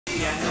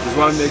Just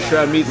want to make sure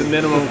I meet the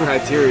minimum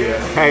criteria.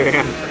 Hey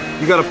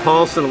man, you got a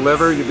pulse and a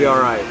liver, you'll be all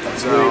right.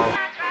 So.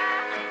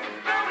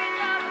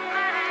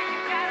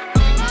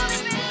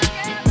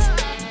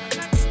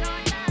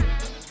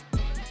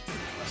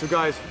 So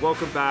guys,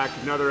 welcome back.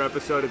 Another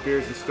episode of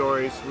Beers and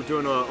Stories. We're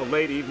doing a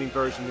late evening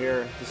version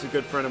here. This is a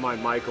good friend of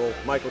mine, Mycal.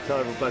 Mycal, tell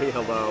everybody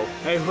hello.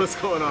 Hey, what's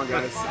going on,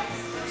 guys?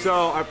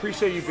 So I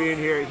appreciate you being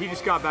here. He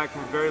just got back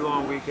from a very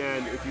long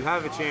weekend. If you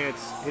have a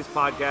chance, his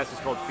podcast is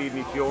called Feed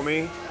Me, Fuel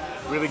Me.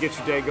 Really gets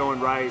your day going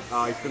right.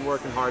 He's been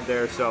working hard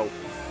there, so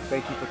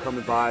thank you for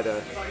coming by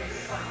to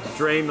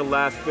drain the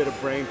last bit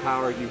of brain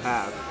power you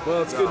have.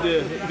 Well, it's good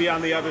to be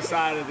on the other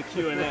side of the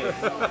Q&A.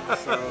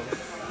 So.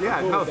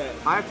 Yeah, no,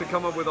 I have to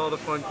come up with all the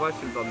fun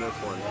questions on this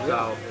one.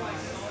 So,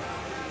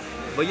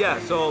 but yeah,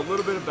 so a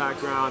little bit of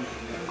background.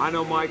 I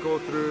know Mycal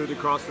through the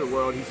CrossFit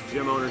world. He's a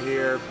gym owner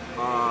here.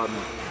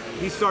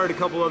 He started a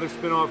couple other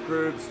spin-off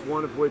groups,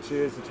 one of which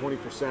is the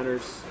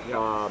 20%ers.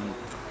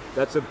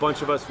 That's a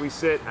bunch of us. We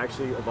sit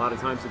actually a lot of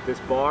times at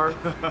this bar.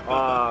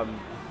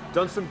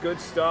 Done some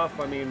good stuff.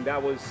 I mean,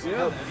 that was,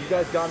 you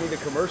guys got me the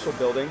commercial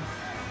building.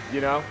 You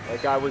know,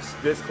 like I was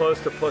this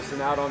close to pussing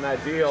out on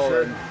that deal.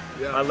 Sure. And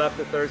I left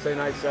the Thursday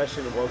night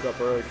session and woke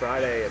up early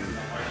Friday and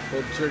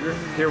pulled the trigger.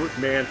 Here,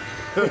 man.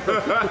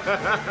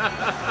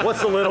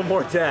 What's a little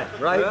more debt,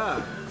 right?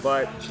 Yeah.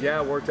 But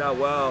yeah, it worked out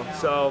well.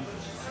 So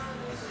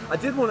I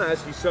did want to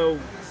ask you. So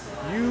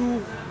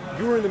you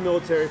were in the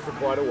military for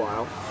quite a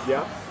while.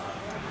 Yeah.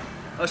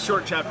 A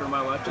short chapter of my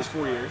life, just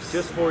 4 years.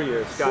 Just 4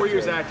 years. Gotcha. 4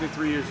 years active,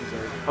 3 years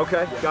reserve.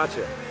 Okay,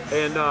 gotcha.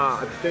 And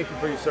thank you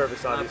for your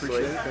service,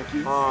 obviously. I appreciate it. Thank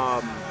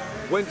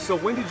you.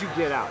 When did you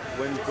get out?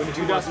 When did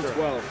you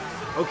 2012.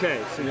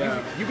 Okay, so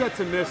you got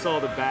to miss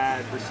all the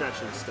bad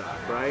recession stuff,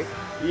 right?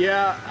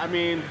 Yeah, I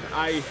mean,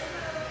 I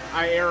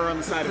err on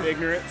the side of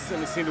ignorance,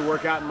 and it seemed to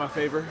work out in my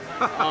favor.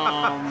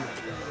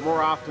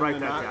 More often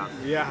than not. Down.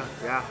 Yeah.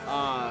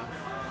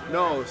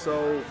 No,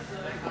 so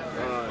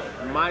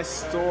my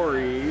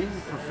story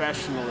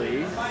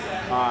professionally,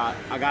 I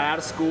got out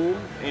of school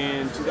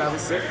in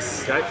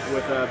 2006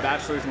 with a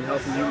bachelor's in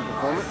health and human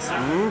performance.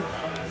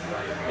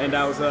 And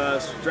I was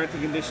a strength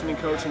and conditioning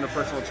coach and a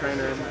personal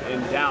trainer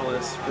in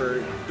Dallas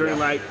during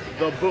like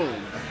the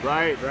boom.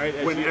 Right.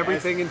 When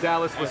everything in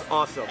Dallas was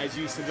awesome. As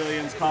you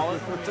civilians call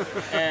it.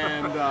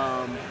 And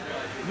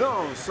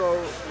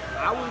so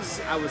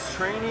I was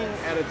training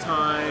at a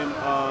time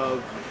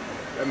of,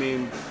 I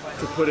mean,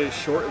 to put it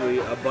shortly,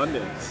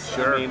 abundance.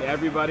 Sure. I mean,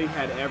 everybody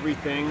had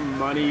everything.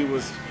 Money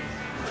was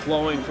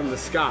flowing from the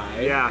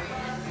sky. Yeah.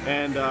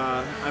 And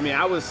I mean,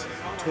 I was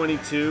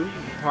 22,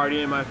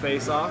 partying my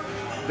face off.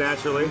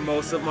 Naturally.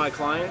 Most of my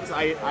clients,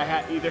 I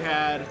either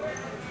had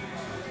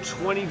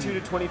 22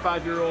 to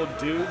 25-year-old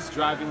dudes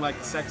driving like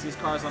the sexiest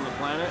cars on the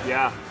planet.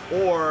 Yeah.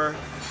 Or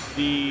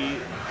the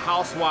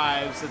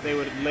housewives that they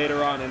would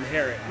later on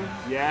inherit.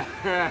 Yeah.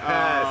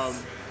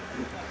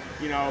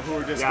 You know, who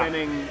were just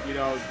spending, you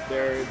know,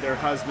 their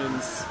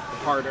husband's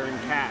hard-earned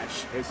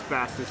cash as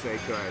fast as they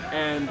could.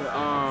 And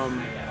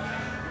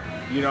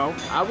you know,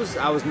 I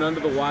was none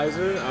the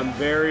wiser. I'm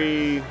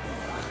very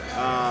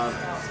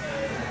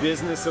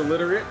business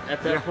illiterate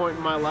at that point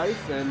in my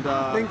life, and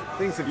I think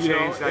things have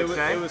changed.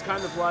 It was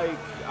kind of like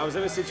I was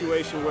in a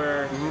situation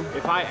where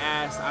if I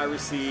asked, I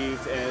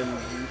received,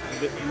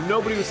 and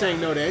nobody was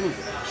saying no to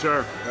anything.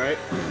 Sure. Right.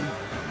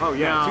 Oh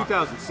yeah, now,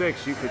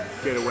 2006 you could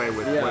get away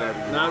with whatever you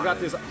Now wanted. I've got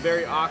this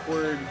very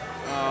awkward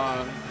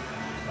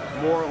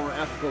moral and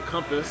ethical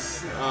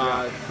compass.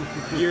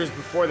 Years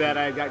before that,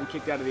 I had gotten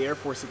kicked out of the Air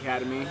Force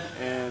Academy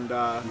and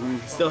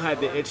still had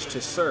the itch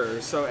to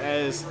serve. So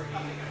as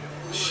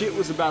shit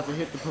was about to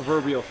hit the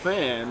proverbial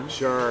fan,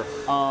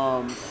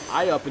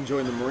 I up and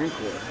joined the Marine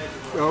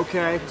Corps.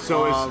 Okay,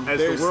 so as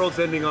the world's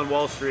ending on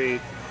Wall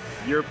Street,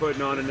 you're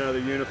putting on another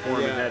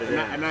uniform and headed in.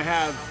 And I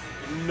have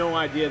no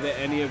idea that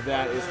any of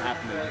that is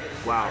happening.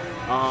 Wow.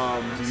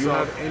 Do you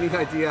have any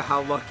idea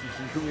how lucky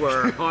you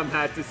were on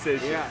that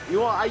decision? Yeah.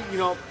 Well, I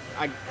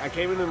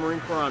came into the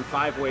Marine Corps on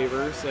 5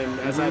 waivers, and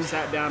as I've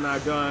sat down,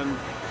 I've done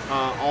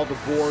all the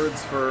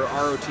boards for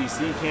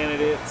ROTC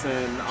candidates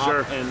and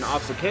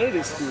Officer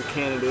Candidate School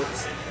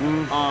candidates.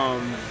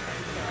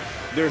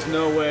 There's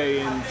no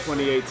way in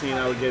 2018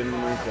 I would get in the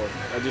Marine Corps.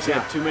 I just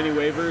had too many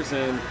waivers,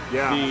 and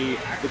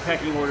the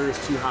pecking order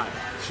is too high.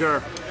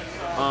 Sure.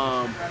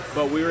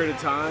 But we were at a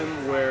time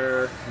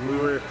where we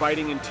were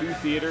fighting in 2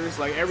 theaters.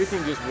 Like,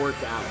 everything just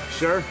worked out.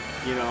 Sure.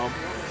 You know.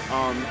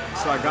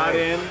 So I got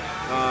in,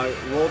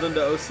 rolled into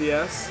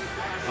OCS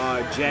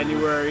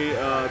January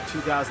of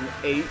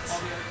 2008.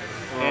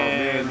 Oh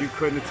man, you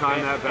couldn't have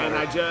timed that better.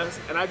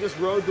 And I just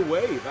rode the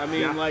wave. I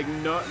mean, like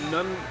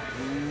none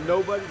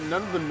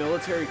of the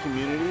military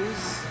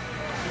communities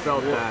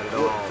felt that at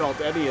all.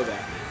 Felt any of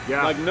that.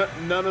 Yeah. Like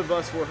none of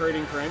us were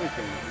hurting for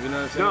anything. You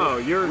know what I'm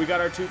saying? No, we got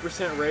our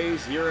 2%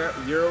 raise year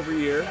over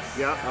year.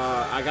 Yeah.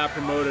 I got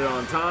promoted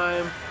on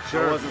time.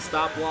 Sure. I wasn't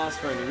stop loss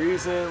for any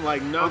reason.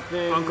 Like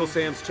nothing. Uncle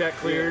Sam's check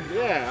cleared.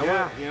 Yeah. I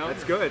went, you know,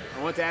 that's good.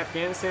 I went to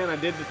Afghanistan. I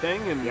did the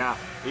thing, and yeah.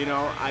 you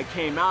know, I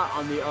came out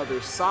on the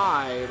other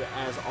side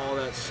as all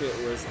that shit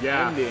was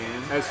ending.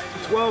 As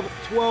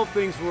 12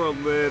 things were a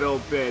little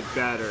bit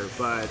better,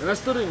 but and I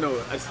still didn't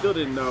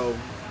know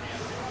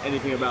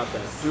anything about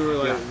that. You were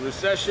like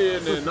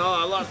recession, and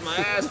I lost my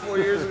ass 4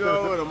 years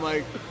ago, and I'm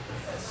like,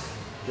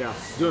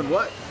 doing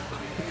what?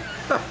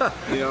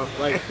 You know,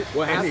 like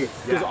what happened?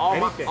 Because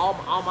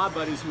all my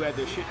buddies who had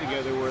their shit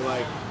together were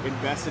like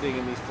investing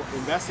in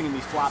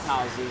these flop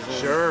houses.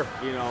 And,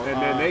 you know,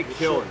 and then they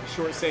killed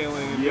short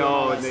sailing and doing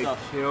all that and they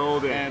stuff.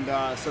 killed it.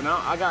 And so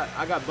now I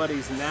got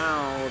buddies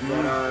now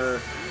that are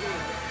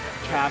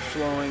cash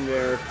flowing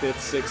their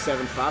 5th, 6th,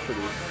 7th property.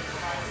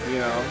 You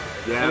know,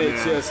 and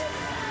it's just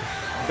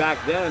back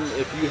then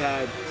if you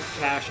had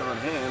cash on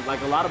hand, like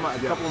a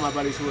couple of my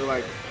buddies who were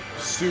like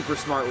super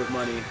smart with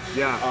money.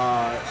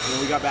 When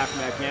we got back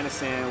from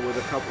Afghanistan with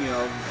a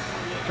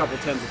couple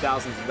tens of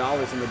thousands of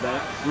dollars in the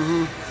bank.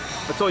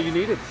 That's all you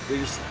needed. They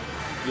just,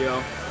 you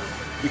know,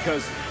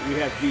 because we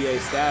had VA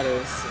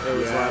status, it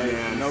was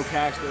no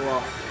cash.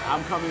 Well,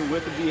 I'm coming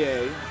with a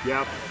VA.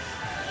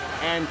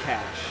 And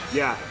cash.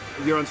 Yeah.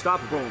 You're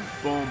unstoppable. Boom,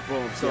 boom,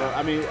 boom. So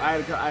I mean,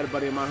 I had a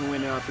buddy of mine who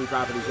went in on 3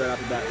 properties right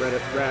off the bat, right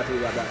after we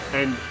got back.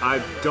 And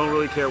I don't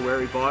really care where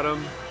he bought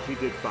them. He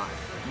did fine.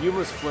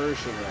 Yuma's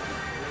flourishing right now.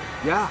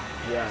 Yeah.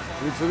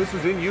 So this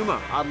was in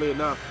Yuma. Oddly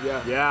enough,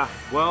 Yeah.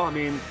 Well, I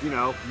mean, you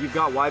know, you've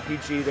got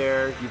YPG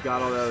there. You've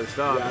got all the other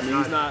stuff. Yeah, I mean,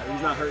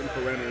 he's not hurting for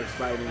renters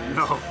by any means.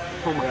 No.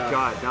 Oh my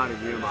God, not in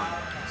Yuma.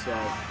 So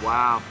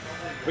wow.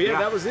 But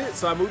that was it.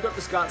 So I moved up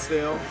to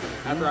Scottsdale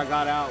after I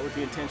got out with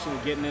the intention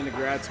of getting into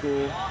grad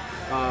school.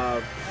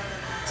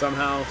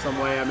 Somehow, some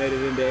way, I made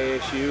it into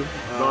ASU.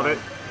 Love it.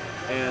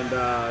 And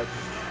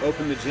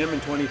opened the gym in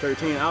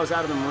 2013. I was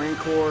out of the Marine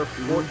Corps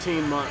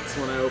 14 months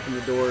when I opened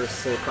the doors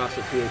to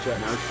Crossfit PHX.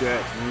 No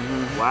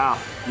shit. Wow.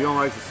 You don't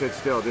like to sit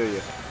still, do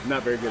you? I'm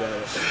not very good at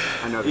it.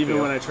 I know the Even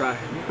feeling. when I try.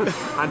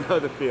 I know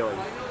the feeling.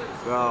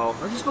 So,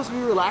 aren't you supposed to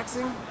be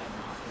relaxing?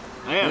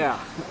 I am. Yeah,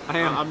 I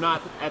am. I'm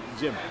not at the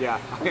gym. Yeah,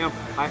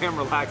 I am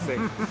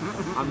relaxing.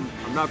 I'm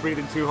not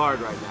breathing too hard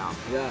right now.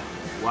 Yeah.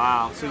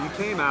 Wow. So you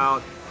came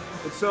out,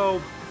 and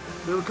so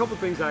there were a couple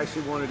things I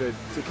actually wanted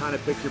to kind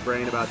of pick your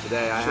brain about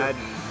today.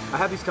 I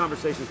had these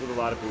conversations with a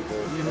lot of people,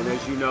 and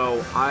as you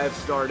know, I've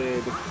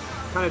started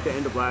kind of at the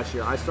end of last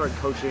year. I started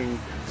coaching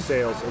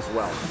sales as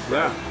well.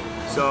 Yeah.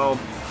 So,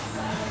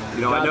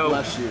 you know, God I know.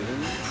 Bless you.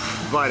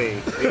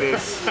 Buddy, it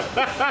is.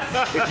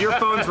 If your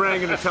phone's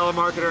rang and a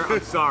telemarketer,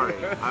 I'm sorry.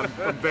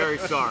 I'm very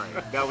sorry.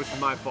 That was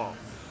my fault.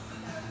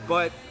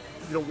 But,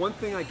 you know, one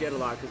thing I get a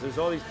lot, because there's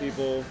all these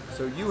people,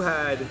 so you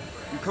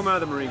come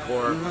out of the Marine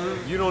Corps,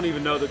 you don't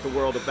even know that the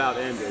world about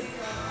ended.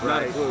 Right?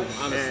 Not a clue,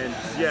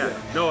 honestly. And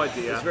no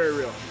idea. It's very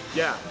real.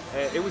 Yeah,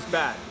 it was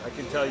bad. I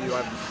can tell you.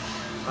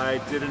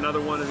 I did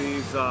another one of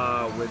these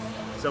with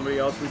somebody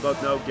else we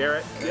both know,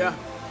 Garrett. Yeah.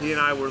 He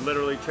and I were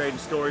literally trading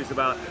stories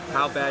about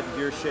how bad did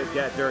your shit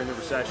get during the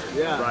recession.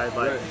 Yeah, right?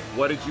 Like,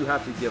 what did you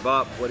have to give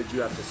up? What did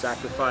you have to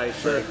sacrifice?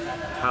 Sure. Like,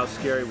 how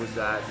scary was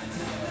that?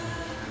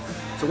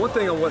 So one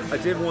thing I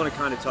did want to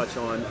kind of touch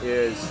on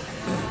is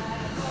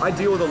I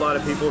deal with a lot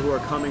of people who are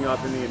coming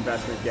up in the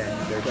investment game.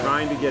 They're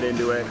trying to get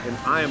into it, and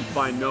I am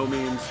by no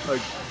means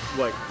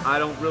I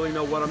don't really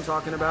know what I'm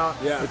talking about.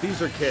 Yeah. But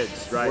these are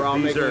kids, right? We're all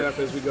making it up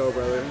as we go,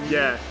 brother.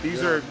 Yeah.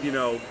 These are, you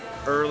know,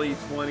 early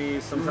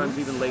 20s, sometimes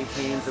even late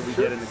teens that we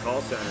get into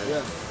call centers.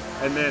 Yeah.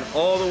 And then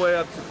all the way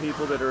up to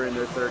people that are in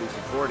their 30s and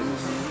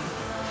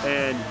 40s.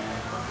 And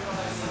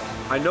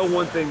I know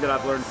one thing that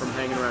I've learned from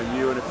hanging around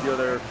you and a few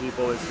other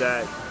people is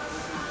that,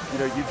 you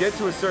know, you get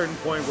to a certain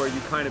point where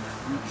you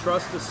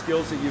trust the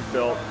skills that you've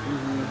built.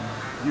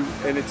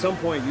 And at some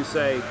point you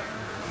say,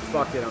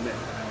 fuck it, I'm in.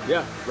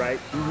 Yeah. Right?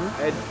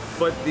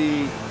 But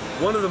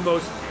one of the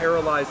most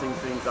paralyzing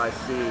things I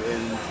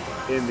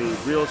see in the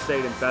real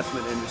estate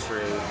investment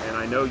industry, and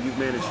I know you've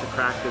managed to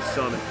crack this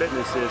some in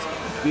fitness, is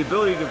the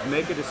ability to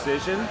make a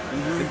decision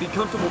and be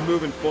comfortable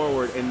moving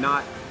forward and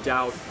not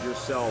doubt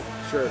yourself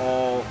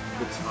all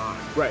the time.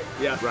 Right.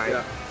 Yeah. Right.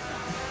 Yeah.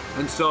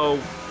 And so,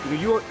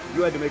 you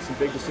had to make some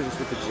big decisions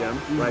with the gym,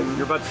 right?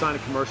 You're about to sign a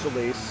commercial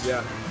lease.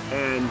 Yeah.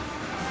 And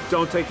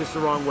don't take this the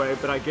wrong way,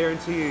 but I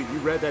guarantee you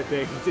read that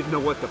thing and didn't know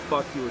what the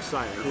fuck you were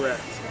signing.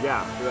 Correct.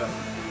 Yeah.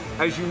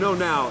 As you know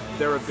now,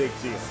 they're a big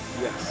deal.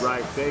 Yes.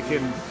 Right? They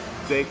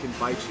can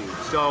bite you.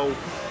 So,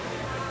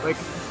 like,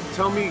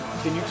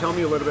 can you tell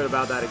me a little bit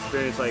about that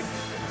experience? Like,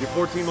 you're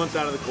 14 months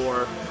out of the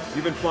Corps,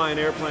 you've been flying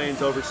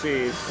airplanes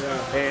overseas,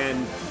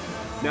 and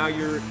now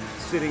you're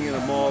sitting in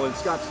a mall in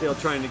Scottsdale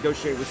trying to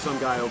negotiate with some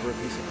guy over a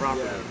piece of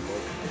property.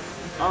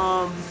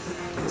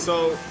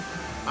 So,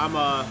 I'm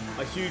a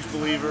huge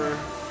believer.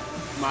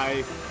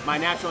 My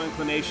natural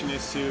inclination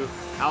is to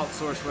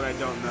outsource what I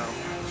don't know.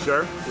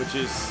 Sure. Which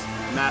is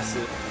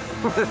massive.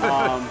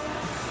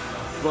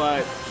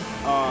 But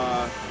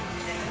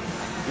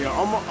you know,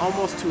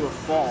 almost to a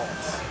fault.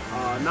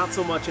 Not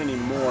so much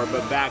anymore,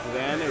 but back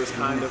then it was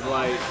kind of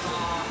like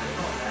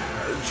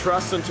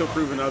trust until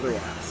proven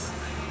otherwise.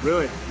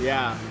 Really?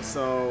 Yeah.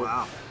 So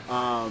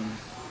wow.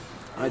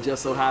 I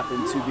just so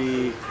happen to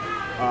be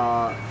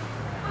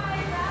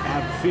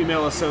have a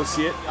female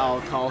associate, I'll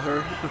call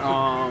her,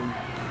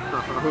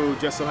 who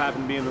just so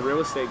happened to be in the real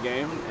estate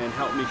game and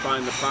helped me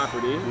find the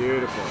property.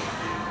 Beautiful.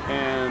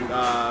 And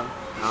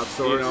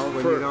outsource, you know,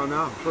 when you don't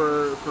know.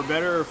 For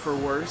better or for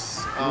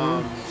worse,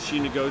 she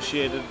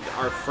negotiated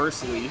our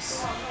first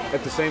lease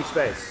At the same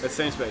space? at the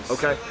same space.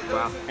 Okay.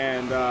 Wow.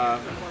 And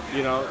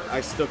you know,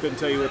 I still couldn't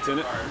tell you what's in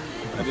it.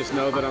 I just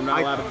know that I'm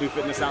not allowed to do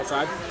fitness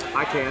outside.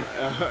 I can.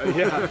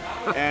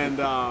 Yeah. And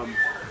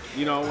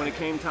you know, when it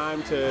came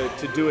time to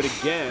do it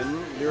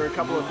again, there were a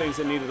couple of things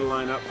that needed to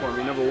line up for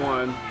me. Number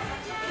one,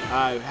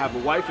 I have a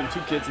wife and 2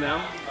 kids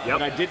now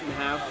that I didn't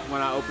have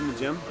when I opened the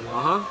gym.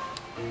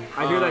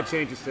 I hear that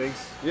changes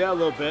things. Yeah, a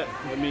little bit.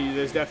 I mean,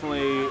 there's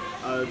definitely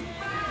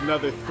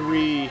another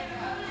 3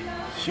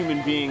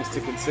 human beings to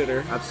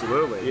consider.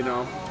 Absolutely. You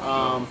know,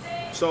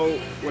 so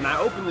when I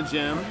opened the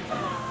gym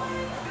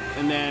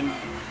and then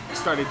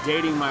started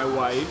dating my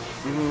wife,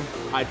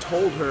 I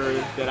told her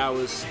that I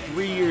was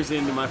 3 years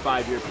into my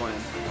 5-year plan.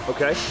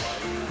 Okay.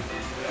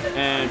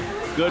 And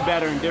good,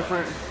 bad, or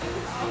indifferent,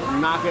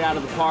 knock it out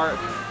of the park,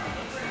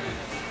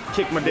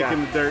 kick my dick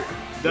in the dirt,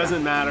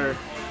 doesn't matter.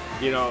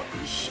 You know,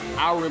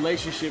 our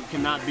relationship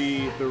cannot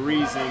be the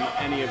reason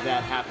any of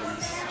that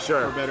happens.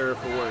 Sure. For better or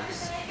for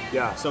worse.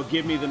 Yeah. So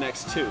give me the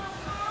next 2,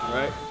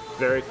 right?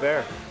 Very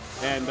fair.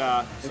 And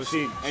so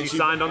she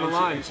signed on the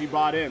line. And she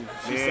bought in.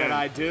 She said,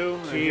 "I do,"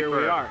 and here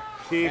we are.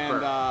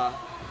 Keeper. And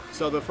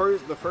so the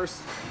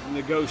first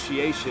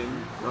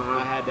negotiation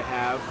I had to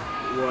have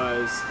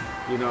was,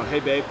 you know, hey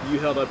babe, you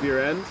held up your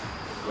end.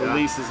 The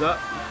lease is up.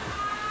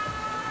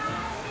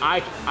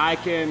 I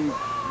can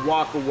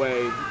walk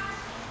away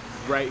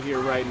right here,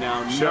 right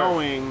now,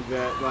 knowing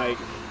that like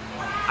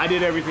I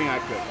did everything I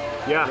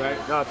could. Yeah, right?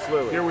 No,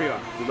 absolutely. Here we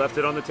are. You left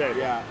it on the table.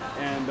 Yeah,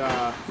 and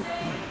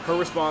her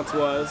response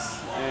was,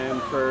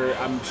 and for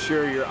I'm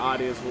sure your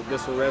audience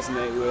this will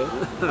resonate with.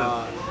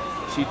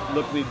 She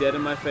looked me dead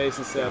in my face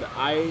and said,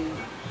 "I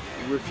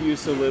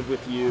refuse to live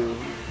with you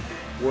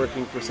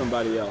working for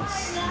somebody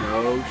else.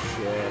 No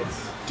shit.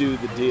 Do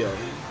the deal.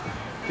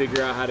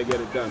 Figure out how to get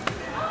it done."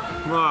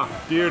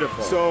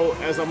 Beautiful. So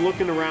as I'm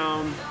looking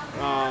around,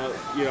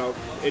 you know,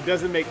 it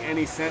doesn't make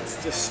any sense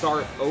to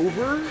start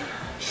over.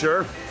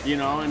 Sure. You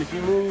know, and if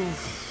you move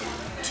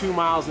 2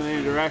 miles in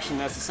any direction,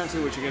 that's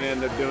essentially what you're going to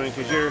end up doing,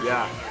 because your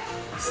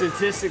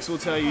statistics will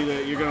tell you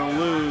that you're going to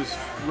lose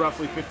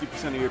roughly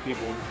 50% of your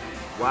people.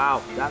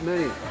 Wow, that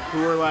many.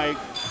 Who are like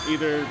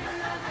either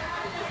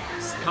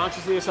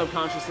consciously or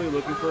subconsciously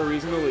looking for a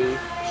reason to leave.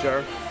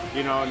 Sure.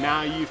 You know,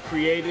 now you've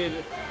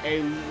created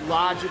a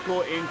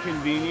logical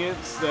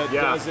inconvenience that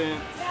doesn't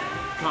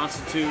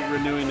constitute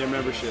renewing their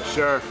membership.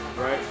 Sure.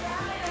 Right?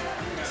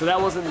 So that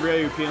wasn't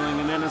really appealing.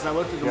 And then as I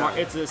looked at the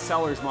market, it's a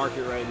seller's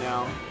market right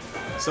now.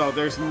 So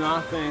there's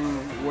nothing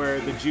where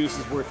the juice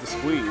is worth the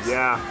squeeze.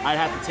 Yeah. I'd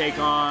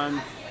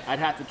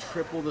have to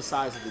triple the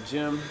size of the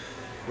gym,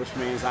 which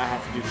means I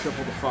have to do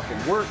triple the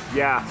fucking work.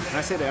 Yeah. Can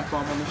I say the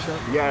F-bomb on this show?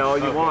 Yeah, all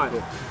you want.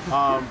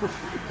 Cool.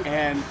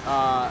 And,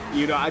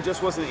 you know, I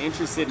just wasn't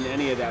interested in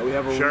any of that. We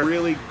have a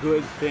really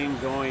good thing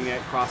going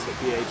at CrossFit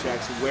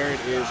PHX where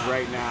it is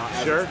right now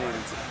as it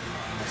stands.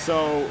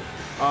 So,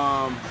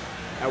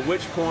 at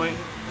which point,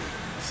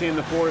 seeing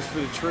the forest for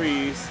the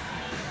trees,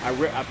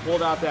 I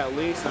pulled out that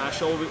lease and I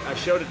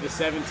showed it to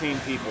 17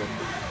 people.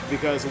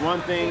 Because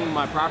one thing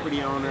my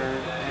property owner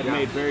had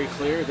made very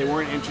clear, they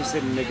weren't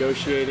interested in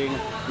negotiating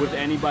with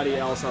anybody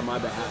else on my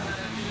behalf.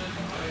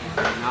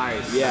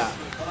 Nice. Yeah.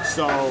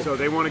 So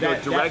they want to go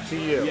direct to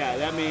you. Yeah,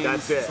 that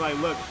means it's like,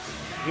 look,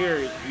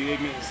 here, you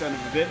ignorant son of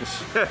a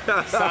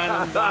bitch. Sign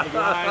on the dotted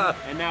line,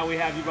 and now we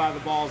have you by the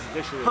balls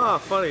officially. Huh,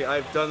 funny.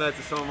 I've done that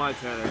to some of my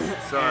tenants.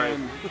 Sorry.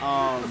 And,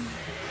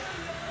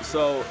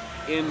 so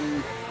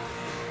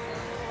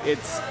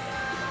it's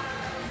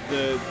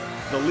the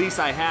lease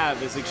I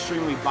have is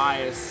extremely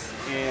biased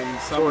in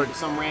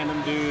some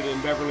random dude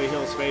in Beverly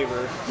Hills'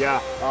 favor.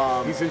 Yeah.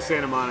 He's in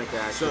Santa Monica,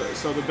 actually.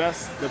 So the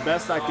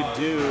best I could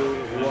do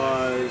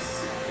was,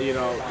 you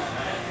know,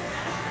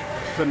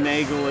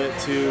 finagle it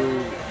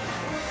to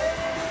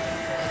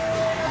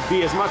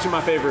be as much in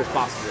my favor as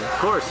possible. Of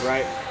course.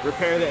 Right?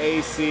 Repair the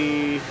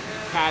AC,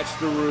 patch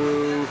the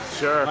roof.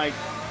 Sure. Like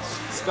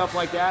stuff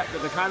like that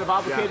they're kind of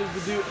obligated to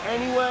do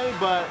anyway,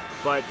 but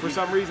for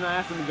some reason I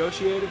have to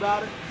negotiate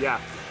about it. Yeah.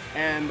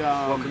 And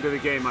welcome to the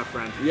game, my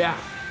friend. Yeah.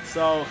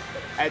 So,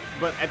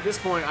 but at this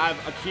point, I've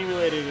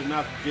accumulated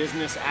enough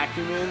business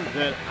acumen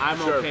that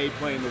I'm okay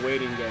playing the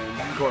waiting game.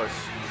 Of course.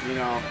 You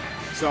know,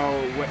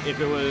 so if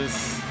it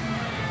was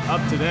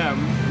up to them,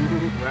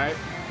 right?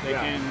 They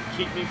can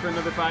keep me for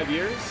another 5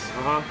 years,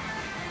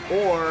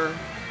 or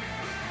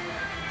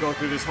go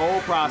through this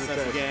whole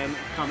process again,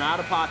 come out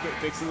of pocket,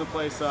 fixing the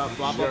place up,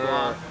 blah blah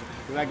blah.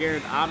 because I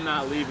guarantee I'm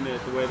not leaving it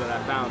the way that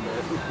I found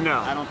it. No.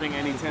 I don't think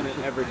any tenant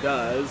ever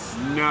does.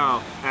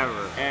 No,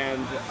 ever.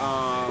 And,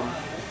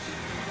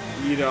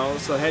 you know,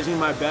 so hedging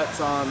my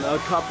bets on a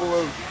couple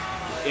of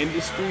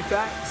industry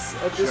facts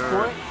at this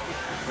point.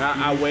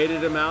 I waited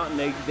them out, and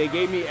they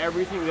gave me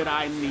everything that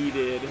I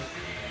needed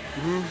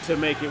to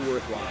make it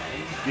worthwhile.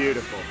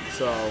 Beautiful.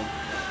 So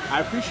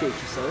I appreciate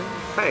you, sir.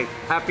 Hey,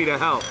 happy to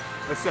help.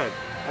 I said,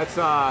 that's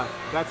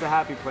a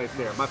happy place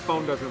there. My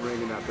phone doesn't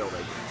ring in that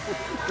building.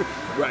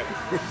 Right,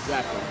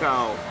 exactly.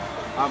 So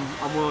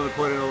I'm willing to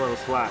put in a little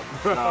slack.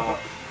 So.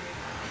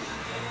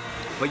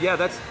 But yeah,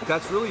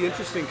 that's really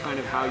interesting, kind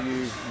of how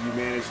you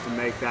managed to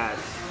make that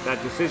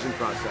decision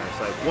process.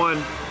 Like, one,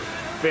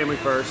 family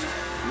first.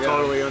 Yeah.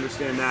 Totally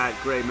understand that.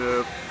 Great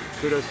move.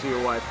 Kudos to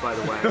your wife, by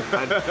the way.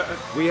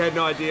 We had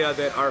no idea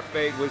that our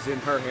fate was in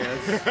her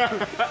hands.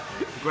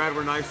 Glad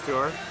we're nice to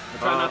her. I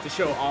try not to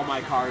show all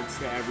my cards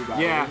to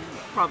everybody. Yeah,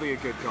 probably a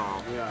good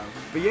call. Yeah.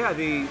 But yeah,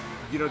 the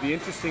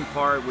interesting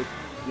part with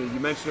you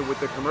mentioned it with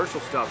the commercial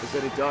stuff is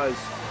that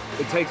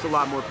it takes a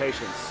lot more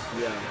patience.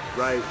 Yeah.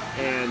 Right.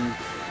 And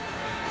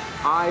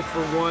I,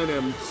 for one,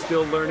 am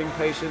still learning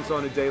patience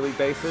on a daily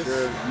basis.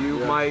 Sure. You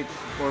might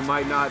or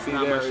might not be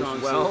there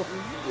as well.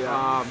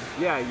 Yeah.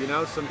 Yeah, you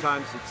know,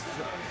 sometimes it's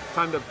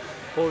time to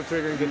pull the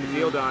trigger and get the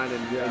deal done,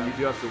 and you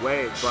do have to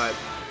wait. But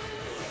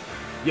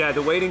yeah,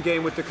 the waiting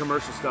game with the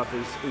commercial stuff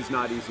is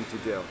not easy to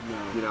do.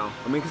 No. You know,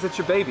 I mean, because it's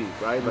your baby,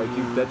 right? Like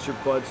that's your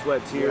blood,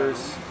 sweat, tears.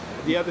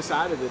 Yeah. The other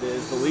side of it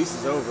is the lease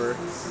is over,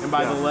 and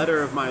by the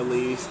letter of my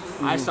lease,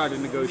 I started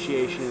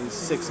negotiations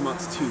 6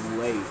 months too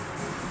late.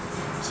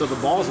 So the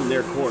ball's in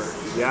their court.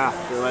 Yeah.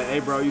 They're like, hey,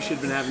 bro, you should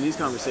have been having these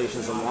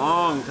conversations a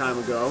long time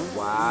ago.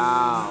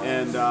 Wow.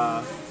 And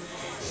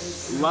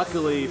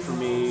luckily for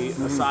me,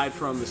 aside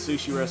from the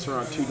sushi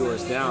restaurant 2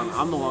 doors down,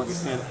 I'm the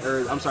longest standing,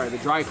 the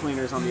dry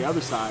cleaners on the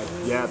other side.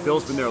 Yeah,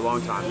 Bill's been there a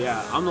long time.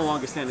 Yeah, I'm the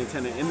longest standing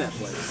tenant in that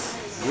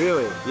place.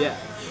 Really? Yeah.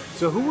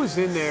 So who was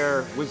in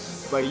there?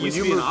 Was like it used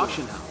to be an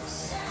auction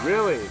house.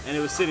 Really? And it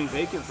was sitting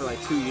vacant for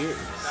like 2 years.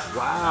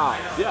 Wow.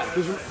 Yeah,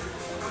 because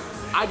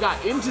I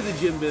got into the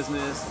gym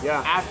business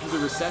after the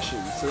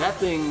recession, so that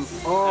thing.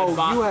 Oh,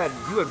 you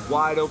had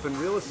wide open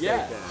real estate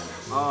then.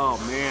 Oh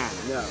man.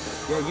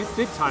 Yeah, you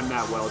did time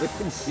that well,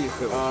 didn't you?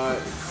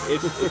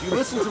 If you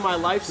listen to my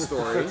life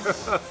story,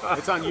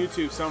 it's on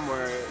YouTube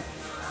somewhere.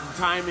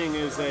 Timing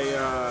is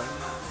a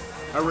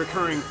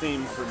recurring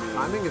theme for me.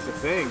 Timing is a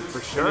thing,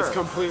 for sure. And it's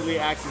completely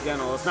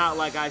accidental. It's not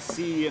like I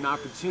see an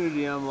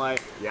opportunity, I'm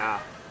like,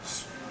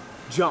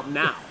 jump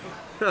now.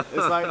 It's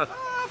like,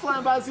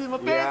 flying by the seat of my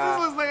pants,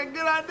 this looks like a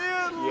good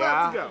idea,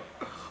 let's go.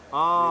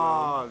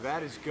 Oh,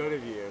 that is good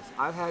of you.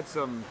 I've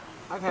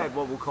had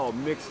what we'll call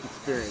mixed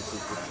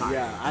experiences with timing.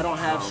 Yeah, I don't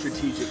have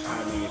strategic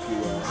timing, if you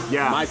will.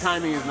 Yeah. My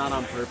timing is not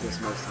on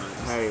purpose most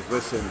times. Hey,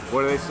 listen,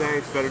 what do they say?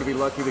 It's better to be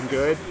lucky than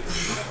good.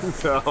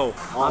 So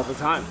all the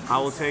time. I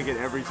will take it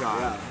every time.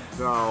 Yeah.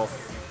 So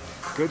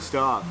good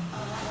stuff.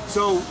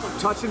 So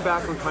touching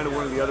back on kind of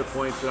one of the other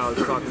points that I was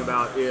talking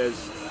about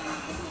is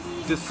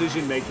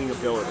decision-making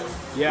ability.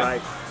 Yeah.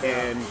 Right?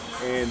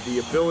 And the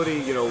ability,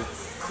 you know,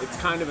 it's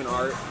kind of an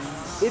art.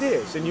 It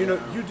is, and you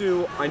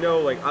know, I know,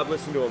 like, I've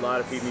listened to a lot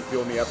of Feed Me,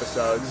 Fuel Me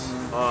episodes.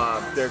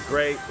 They're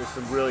great. There's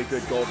some really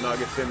good gold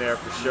nuggets in there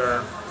for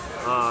sure.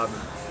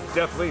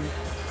 Definitely,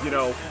 you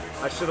know,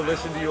 I should have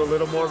listened to you a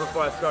little more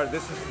before I started.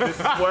 This is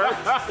work,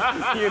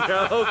 you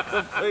know.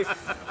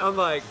 I'm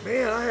like,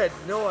 man, I had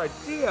no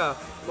idea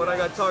what I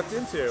got talked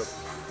into.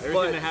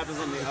 Everything that happens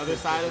on the other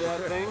side of that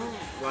thing,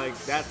 like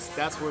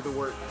that's where the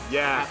work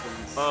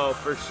happens. Oh,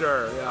 for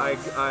sure.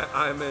 Yeah.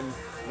 I'm in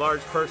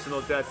large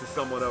personal debt to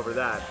someone over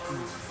that.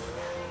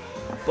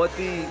 But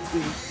the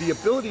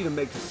ability to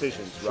make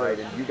decisions, right?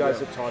 And you guys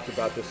have talked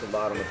about this a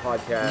lot on the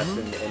podcast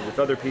and with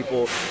other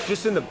people,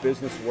 just in the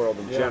business world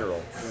in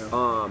general.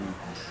 Yeah.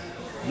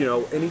 You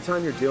know,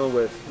 anytime you're dealing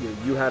with,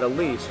 you had a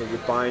lease or you're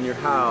buying your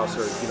house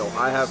or, you know,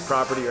 I have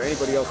property or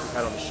anybody else who's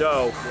had on the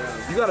show,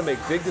 you got to make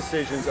big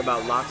decisions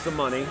about lots of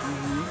money.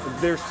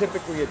 There's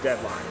typically a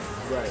deadline.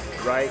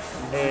 Right?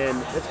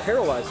 And it's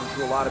paralyzing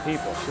to a lot of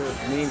people,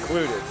 me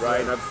included,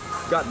 right? And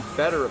I've gotten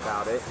better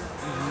about it.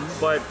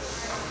 But,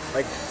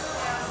 like,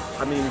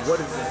 I mean, what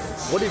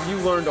have you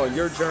learned on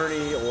your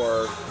journey,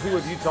 or who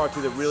have you talked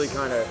to that really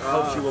kind of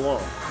helped you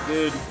along?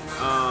 Dude,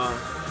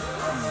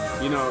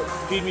 you know,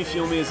 Feed Me,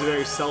 Fuel Me is a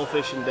very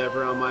selfish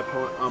endeavor on my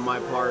part,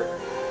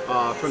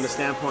 from the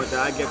standpoint that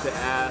I get to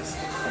ask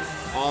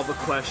all the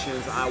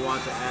questions I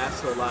want to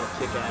ask to a lot of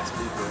kick-ass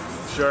people.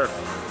 Sure.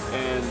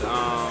 And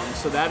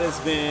so that has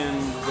been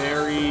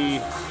very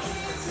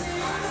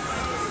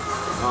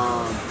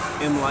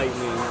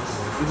enlightening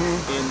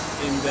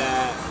in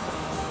that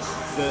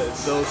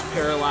those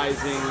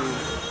paralyzing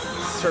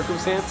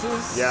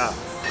circumstances. Yeah.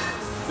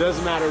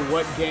 Doesn't matter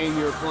what game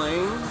you're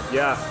playing.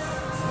 Yeah.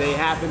 They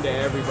happen to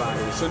everybody,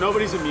 so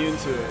nobody's immune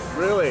to it.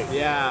 Really?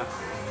 Yeah.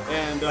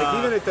 And like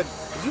even at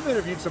you've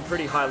interviewed some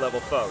pretty high-level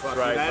folks,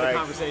 right? I had a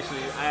conversation.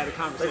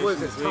 Like, what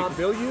is it, Tom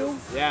Bilyeu?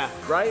 Yeah.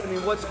 Right? I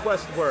mean, what's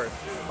Quest worth?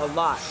 A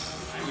lot.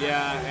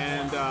 Yeah,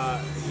 and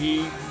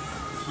he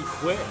he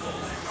quit.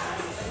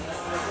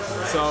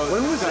 So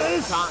when was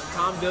this?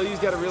 Tom Bilyeu's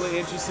got a really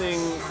interesting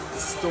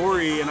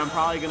story, and I'm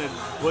probably gonna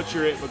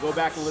butcher it, but go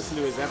back and listen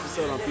to his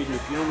episode on Feed Me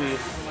Fuel Me.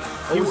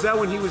 Oh, was that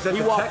when he was at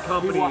the tech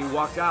company? He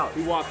walked out.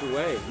 He walked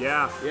away.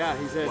 Yeah. Yeah.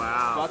 He said,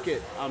 "Fuck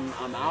it,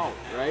 I'm out."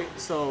 Right.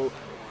 So,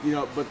 you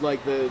know, but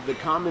like the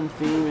common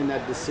theme in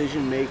that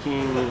decision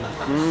making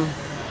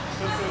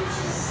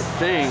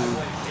thing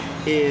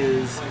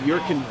is your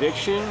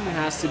conviction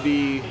has to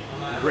be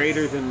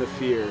greater than the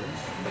fear.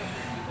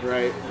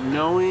 Right,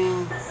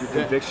 knowing your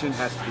conviction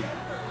has to be.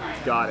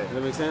 Got it. Does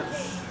that make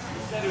sense?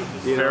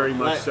 Very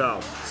much so.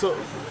 So,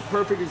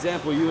 perfect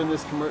example. You in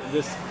this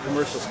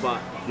commercial spot.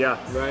 Yeah.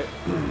 Right.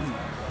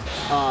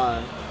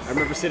 I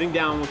remember sitting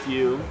down with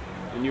you,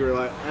 and you were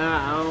like,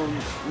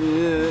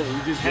 you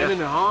just hemming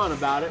and hawing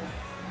about it,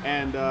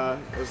 and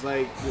it was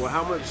like, well,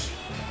 how much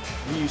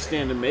do you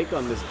stand to make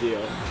on this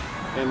deal,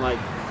 and like,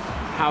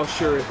 how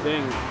sure a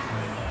thing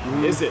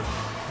is it?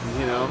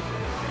 You know,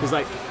 because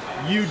like.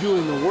 You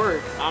doing the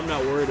work, I'm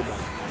not worried about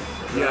it.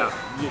 Yeah.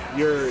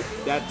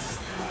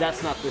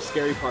 That's not the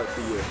scary part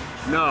for you.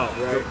 No,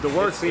 right? The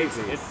work's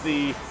easy. It's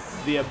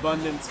the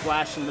abundance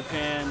flash in the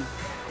pan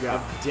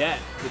of debt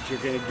that you're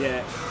gonna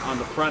get on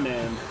the front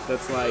end.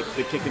 That's like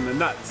the kick in the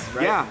nuts,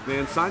 right? Yeah,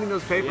 man. Signing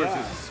those papers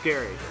is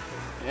scary.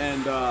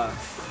 And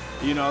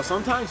you know,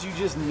 sometimes you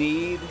just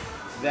need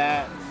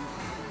that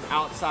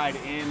outside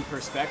in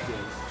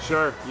perspective.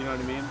 Sure. You know what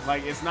I mean?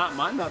 Like, it's not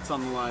my nuts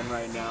on the line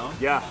right now.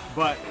 Yeah.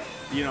 But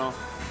you know,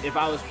 if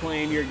I was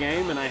playing your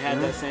game and I had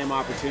that same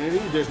opportunity,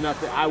 there's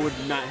nothing, I would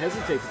not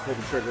hesitate to pull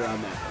the trigger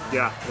on that.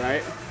 Yeah.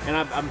 Right? And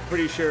I'm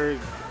pretty sure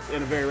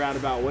in a very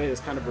roundabout way,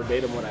 that's kind of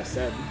verbatim what I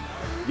said.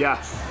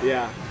 Yeah.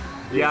 Yeah.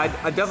 Yeah, I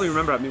definitely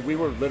remember. I mean, we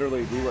were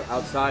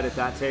outside at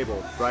that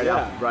table, right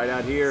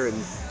out here,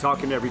 and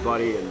talking to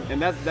everybody,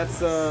 and that's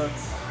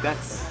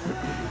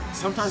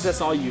sometimes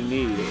that's all you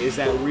need is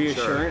that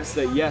reassurance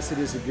that yes, it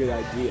is a good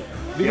idea.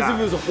 Because if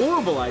it was a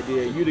horrible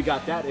idea, you'd have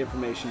got that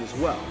information as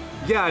well.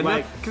 Yeah, and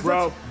like,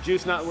 bro,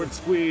 juice not worth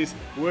squeeze,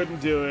 wouldn't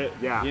do it.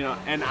 Yeah, you know,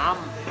 and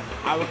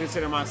I would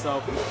consider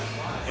myself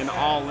an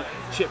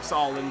chips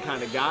all in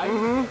kind of guy.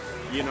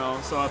 You know,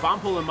 so if I'm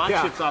pulling my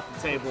chips off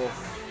the table,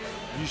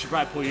 you should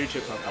probably pull your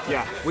chips off the table.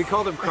 Yeah, we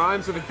call them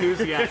crimes of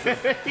enthusiasm.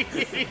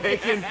 they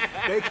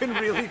can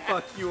really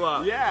fuck you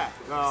up. Yeah.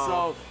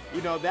 So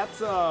you know that's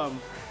you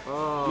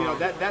know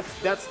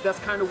that's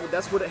kind of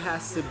that's what it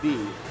has to be,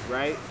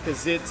 right?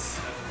 Because it's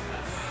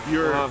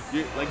you're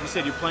like you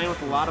said, you're playing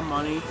with a lot of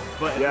money,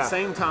 but at the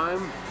same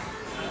time,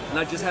 and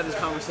I just had this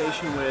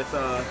conversation with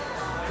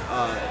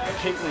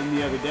Caitlin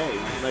the other day.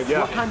 Like,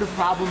 what kind of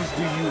problems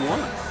do you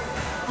want?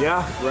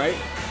 Yeah. Right.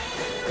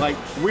 Like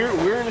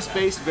we're in a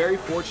space, very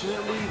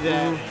fortunately,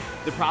 that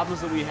the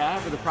problems that we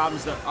have are the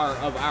problems that are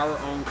of our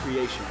own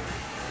creation.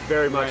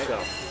 Very much so.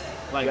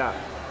 Like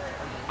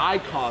I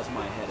cause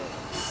my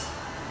headaches.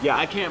 Yeah.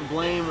 I can't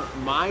blame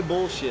my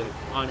bullshit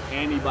on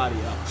anybody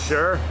else.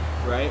 Sure.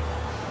 Right?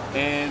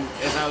 And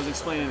as I was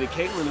explaining to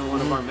Caitlin in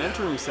one of our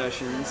mentoring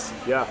sessions,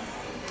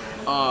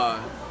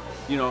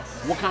 you know,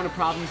 what kind of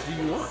problems do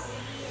you want?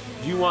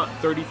 Do you want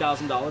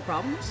 $30,000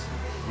 problems?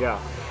 Yeah.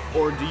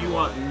 Or do you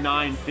want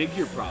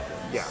 9-figure problems?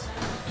 Yeah.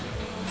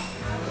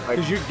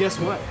 Because guess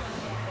what?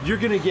 You're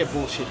gonna get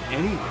bullshit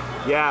anyway.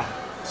 Yeah.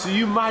 So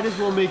you might as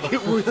well make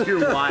it worth your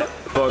while.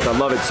 Look, I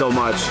love it so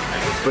much.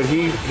 But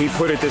he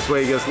put it this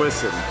way. He goes,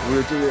 listen,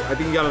 I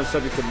think he got on the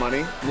subject of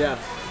money. Yeah.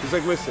 He's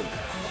like, listen,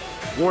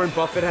 Warren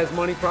Buffett has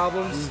money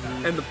problems,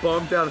 and the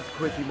bum down at the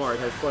Quickie Mart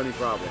has money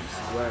problems.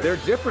 Right. They're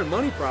different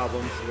money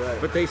problems,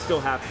 but they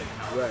still have them.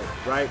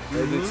 Right?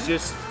 And it's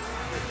just,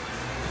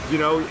 you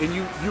know, and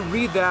you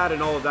read that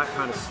and all of that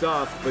kind of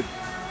stuff, but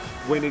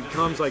when it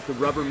comes like the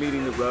rubber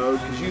meeting the road,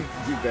 because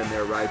you've been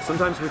there, right?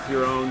 Sometimes with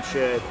your own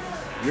shit,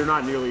 you're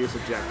not nearly as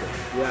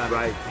objective. Yeah.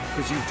 Right?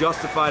 Because you've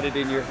justified it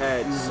in your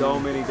head so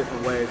many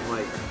different ways.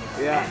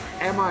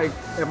 I'm like,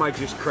 am I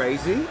just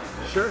crazy?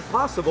 Sure.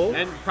 Possible.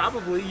 And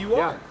probably you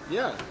are.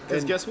 Yeah.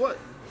 Because guess what?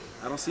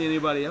 I don't see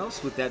anybody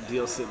else with that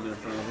deal sitting in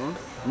front of them.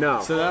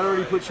 No. So that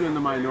already puts you in the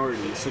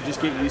minority. So just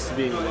get used to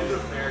being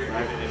alone,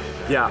 right?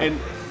 Yeah.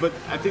 But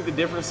I think the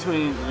difference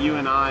between you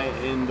and I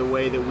in the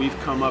way that we've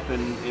come up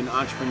in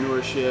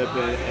entrepreneurship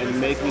and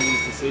making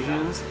these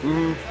decisions,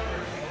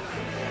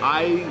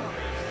 I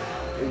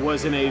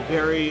was in a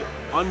very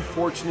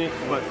unfortunate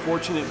but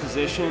fortunate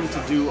position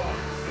to do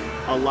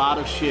a lot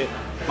of shit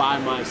by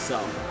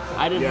myself.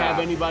 I didn't have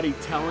anybody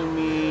telling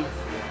me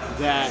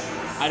that.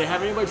 I didn't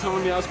have anybody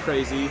telling me I was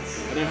crazy.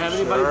 I didn't have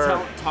anybody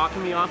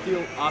talking me off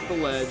the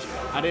ledge.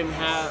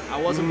 I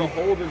wasn't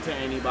beholden to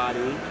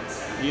anybody.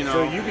 You know.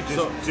 So you could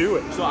just do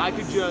it. So I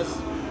could just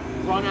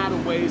run out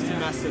of ways to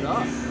mess it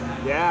up.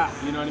 Yeah.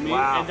 You know what I mean?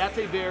 Wow. And that's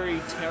a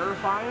very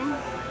terrifying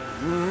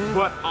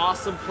but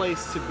awesome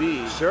place to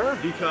be. Sure.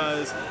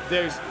 Because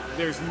there's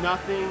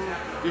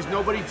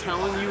nobody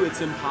telling you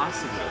it's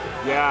impossible.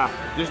 Yeah.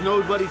 There's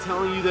nobody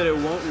telling you that it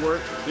won't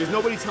work. There's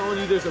nobody telling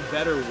you there's a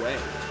better way.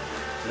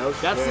 No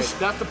shit.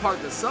 That's the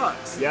part that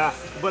sucks. Yeah.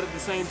 But at the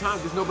same time,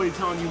 there's nobody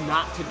telling you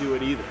not to do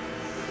it either.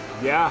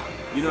 Yeah.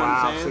 You know what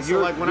I'm saying? So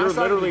you're, like when you're I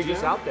started literally the gym,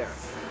 just out there.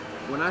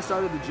 When I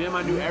started the gym,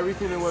 I knew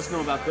everything there was to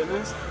know about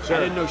fitness. Sure. I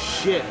didn't know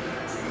shit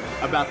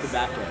about the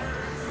back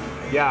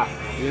end. Yeah.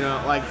 You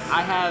know, like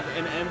I have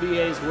an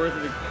MBA's worth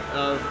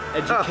of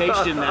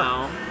education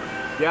now.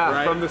 Yeah,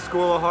 right? from the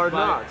School of Hard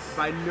Knocks.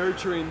 By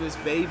nurturing this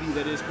baby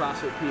that is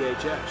CrossFit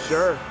PHX.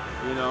 Sure.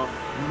 You know,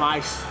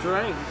 my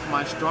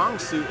strong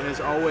suit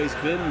has always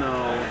been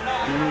though,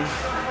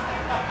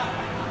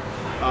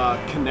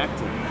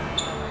 connecting.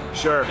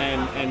 Sure.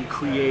 And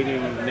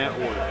creating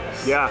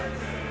networks. Yeah.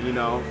 You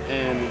know,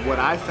 and what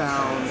I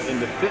found in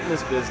the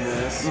fitness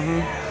business,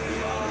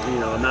 you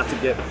know, not to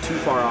get too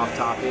far off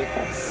topic,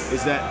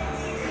 is that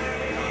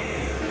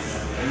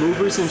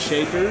movers and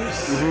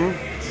shakers,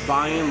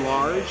 by and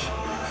large,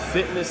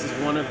 fitness is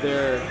one of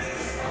their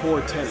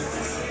core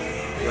tenets,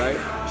 right?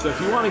 So if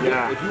you want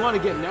to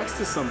get next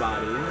to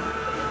somebody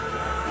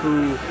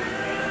who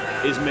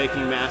is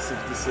making massive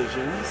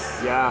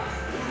decisions, you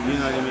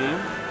know what I mean?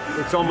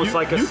 It's almost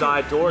like a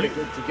side door to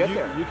get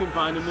there. You can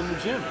find them in the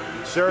gym.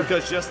 Sure.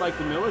 Because just like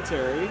the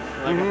military,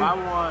 like if I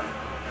want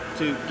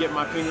to get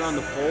my finger on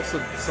the pulse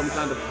of some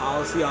kind of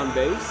policy on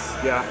base,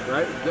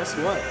 right? Guess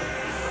what?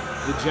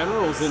 The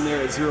general's in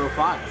there at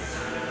 05.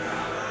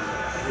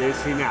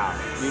 Is he now?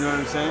 You know what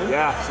I'm saying?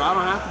 Yeah. So I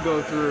don't have to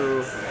go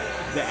through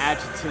the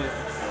adjutant,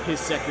 his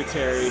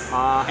secretary, and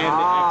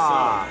the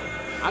XO.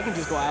 I can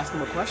just go ask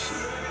him a question.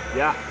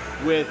 Yeah.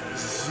 With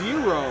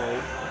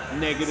zero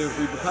negative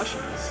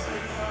repercussions.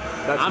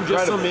 That's I'm incredible.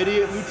 just some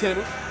idiot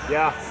lieutenant.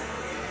 Yeah.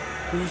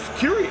 Who's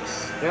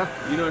curious. Yeah.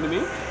 You know what I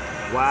mean?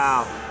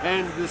 Wow.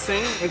 And the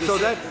same. And so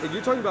that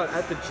you're talking about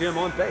at the gym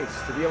on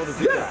base to be able to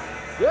do that.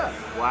 Yeah.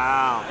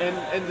 Wow.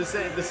 And the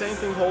same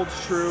thing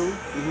holds true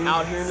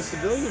out here in the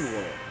civilian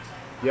world.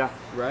 Yeah.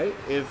 Right?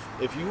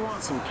 If you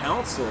want some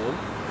counsel,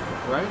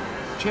 right?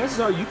 Chances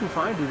are you can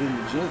find it in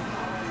the gym.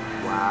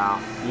 Wow.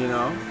 You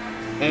know?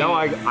 And no,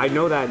 I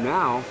know that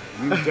now.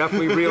 You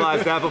definitely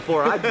realized that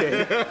before I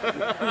did.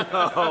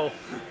 No,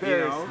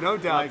 there's no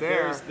doubt like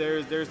there.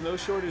 There's no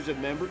shortage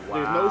of there's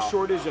no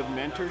shortage of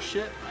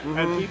mentorship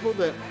and people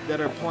that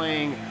are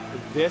playing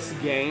this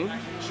game,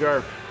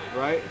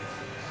 right,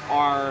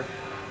 are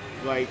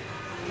like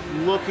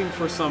looking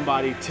for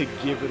somebody to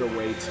give it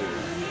away to.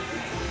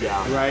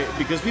 Yeah. Right?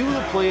 Because people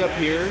that play up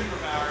here,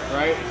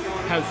 right,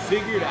 have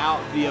figured out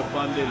the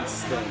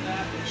abundance thing.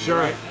 Sure.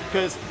 Right?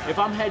 Because if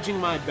I'm hedging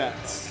my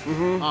bets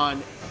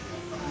on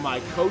my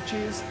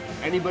coaches,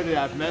 anybody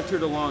that I've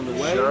mentored along the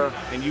way,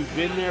 and you've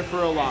been there for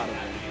a lot of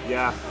them.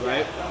 Yeah.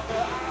 Right?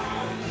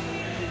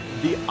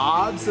 The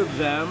odds of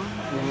them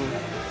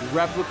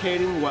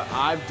replicating what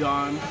I've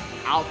done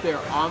out there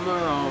on their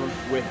own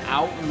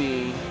without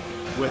me,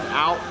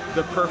 without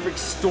the perfect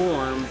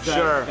storm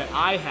that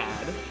I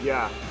had,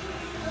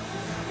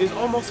 is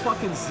almost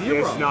fucking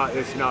zero.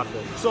 It's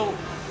nothing. So,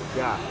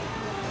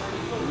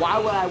 why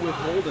would I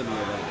withhold any of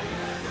that?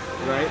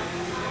 Right?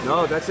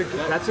 No, that's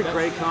a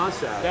great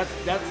concept.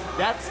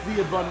 That's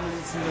the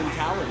abundance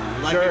mentality.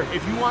 Like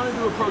if you wanted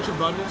to approach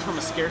abundance from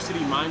a scarcity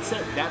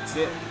mindset, that's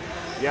it.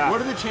 Yeah.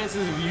 What are the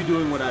chances of you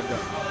doing what I've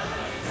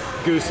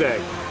done? Goose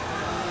egg.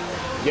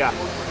 Yeah.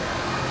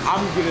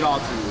 I'm gonna give it all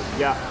to you.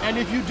 Yeah. And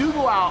if you do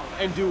go out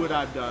and do what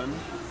I've done,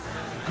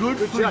 good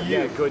for job. you.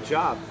 Yeah, good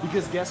job.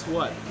 Because guess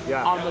what?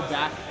 Yeah. On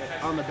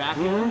the back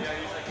end,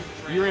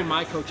 you're in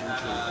my coaching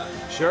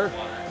tree. Sure.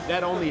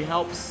 That only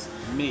helps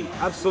me.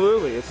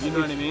 Absolutely. You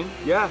know what I mean?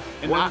 Yeah.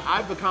 And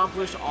I've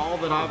accomplished all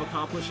that I've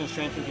accomplished in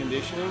strength and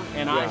conditioning,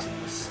 and I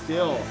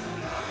still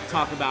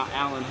talk about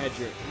Alan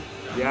Hedrick,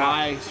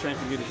 my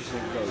strength and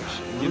conditioning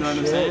coach. You know what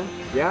I'm saying?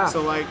 Yeah.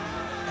 So like,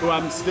 who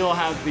I'm still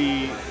have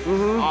the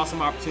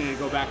awesome opportunity to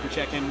go back and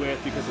check in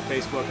with because of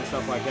Facebook and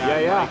stuff like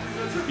that. Yeah,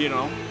 like, you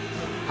know.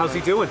 How's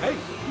he doing? Hey,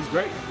 he's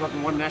great. He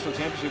fucking won a national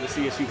championship with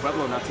CSU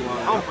Pueblo not too long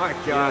ago. Oh my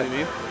God. You know what I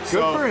mean?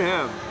 Good for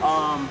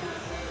him.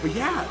 But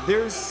yeah,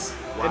 there's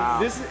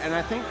and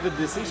I think the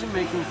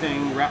decision-making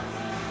thing,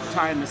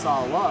 tying this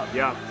all up,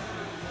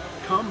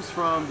 comes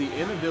from the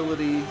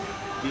inability,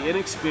 the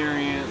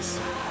inexperience,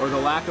 or the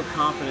lack of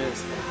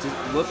confidence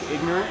to look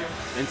ignorant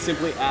and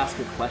simply ask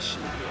a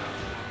question.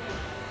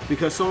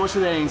 Because so much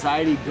of that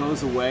anxiety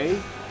goes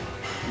away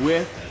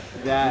with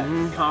that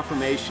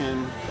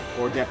confirmation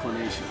or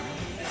declination.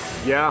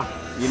 Yeah.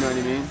 You know what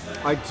I mean?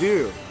 I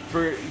do.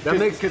 That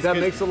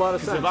makes a lot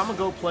of sense. If I'm gonna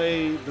go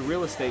play the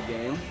real estate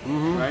game,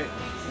 right,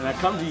 and I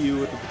come to you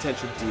with a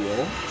potential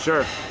deal,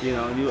 you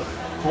know, and you,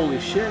 holy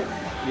shit,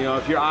 you know,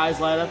 if your eyes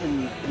light up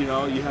and you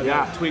know you have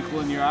that twinkle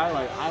in your eye,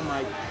 like I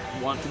might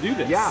want to do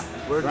this. Yeah.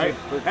 Right.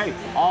 Hey,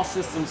 all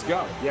systems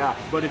go. Yeah.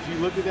 But if you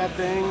look at that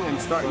thing and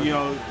start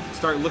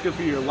looking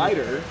for your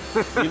lighter,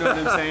 you know what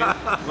I'm saying?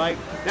 Like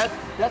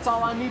that's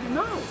all I need to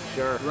know.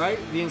 Sure. Right.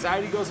 The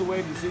anxiety goes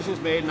away, decisions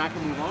made, and I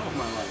can move on with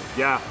my life.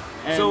 Yeah.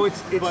 And so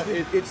it's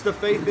the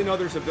faith in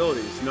others'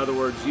 abilities. In other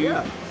words,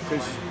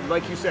 because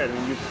like you said, I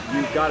mean,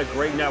 you've got a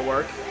great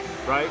network,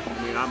 right?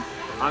 I mean, I'm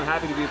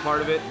happy to be a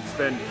part of it. It's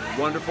been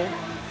wonderful.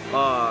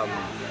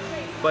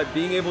 but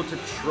being able to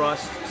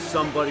trust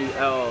somebody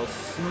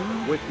else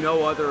with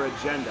no other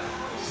agenda.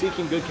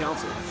 Seeking good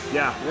counsel.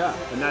 Yeah,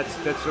 and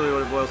that's really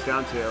what it boils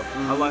down to.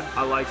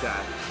 I like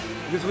that,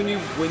 because when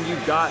you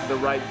got the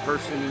right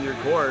person in your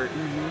court,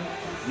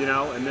 you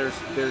know, and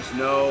there's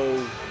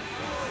no,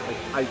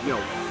 like,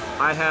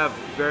 I have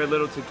very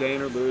little to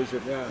gain or lose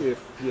if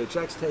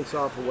PHX takes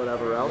off or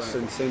whatever else,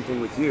 and same thing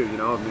with you. You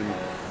know, I mean,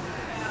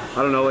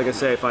 I don't know, like I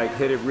say, if I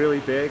hit it really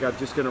big, I'm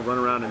just gonna run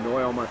around and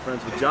annoy all my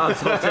friends with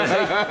jobs all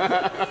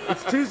day.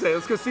 It's Tuesday,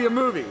 let's go see a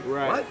movie.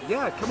 Right. What?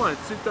 Yeah, come on,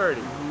 it's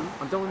 2:30.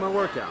 I'm done with my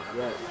workout.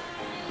 Right.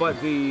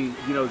 But the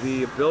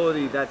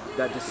ability, that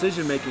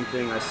decision-making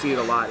thing, I see it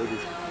a lot. It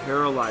is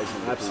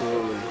paralyzing.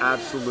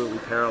 Absolutely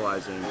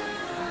paralyzing.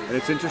 And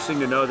it's interesting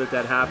to know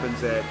that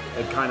happens at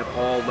kind of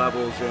all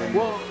levels in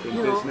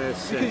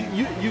business.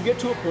 You get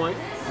to a point,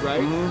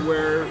 right,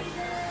 where,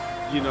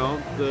 you know,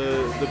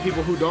 the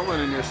people who don't run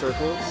in your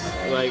circles,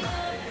 like,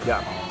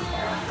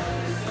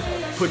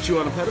 put you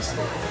on a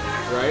pedestal,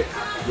 right?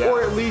 Yeah.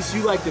 Or at least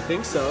you like to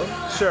think so.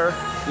 Sure.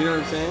 You know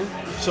what I'm saying?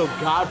 So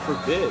God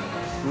forbid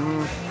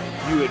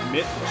you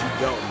admit that you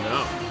don't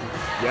know.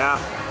 Yeah.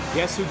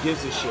 Guess who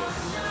gives a shit?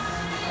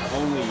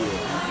 Only you.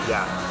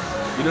 Yeah.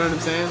 You know what I'm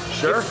saying?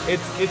 Sure.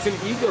 It's an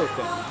ego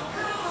thing.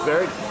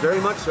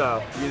 Very much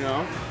so. You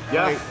know?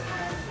 Yeah. Like,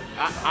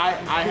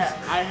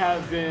 I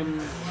have been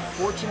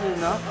fortunate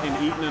enough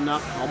and eaten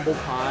enough humble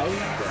pie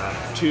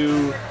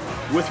to,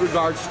 with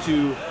regards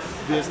to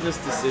business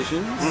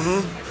decisions,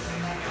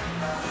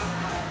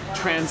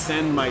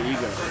 transcend my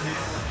ego.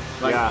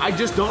 Like, I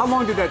just don't. How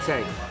long did that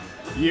take?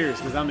 Years,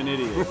 because I'm an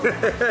idiot.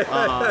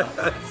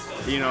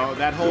 You know,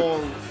 that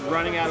whole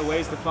running out of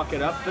ways to fuck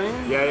it up thing.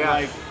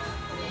 Like,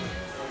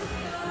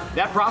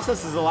 that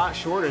process is a lot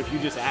shorter if you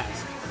just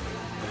ask.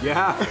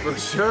 Yeah, for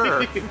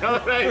sure. You know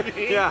what I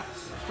mean? Yeah.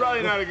 It's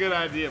probably not a good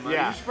idea,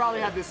 man. You should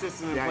probably have this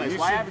system in place.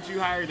 Why haven't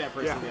you hired that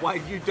person yet? Why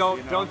you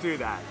don't do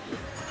that?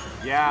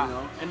 Yeah. You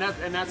know?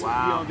 And that's what,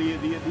 you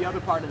know, the other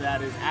part of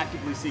that is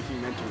actively seeking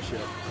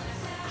mentorship.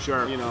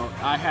 Sure. You know,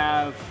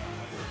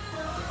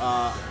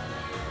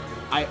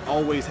 I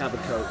always have a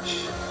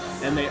coach,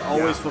 and they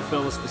always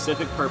fulfill a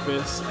specific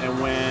purpose, and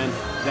when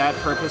that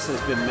purpose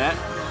has been met,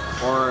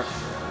 or,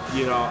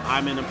 you know,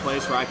 I'm in a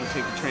place where I can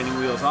take the training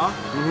wheels off,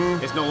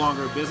 it's no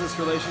longer a business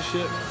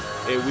relationship.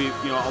 You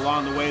know,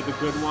 along the way, the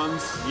good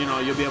ones, you know,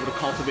 you'll be able to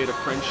cultivate a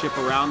friendship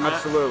around that.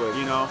 Absolutely.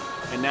 You know,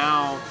 and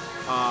now,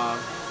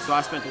 so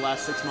I spent the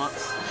last 6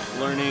 months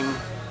learning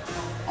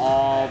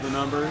all the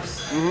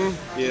numbers.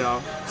 You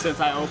know, since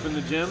I opened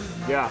the gym,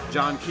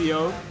 John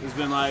Keogh has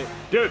been like,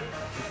 dude,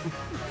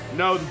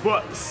 know the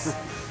books.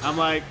 I'm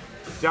like,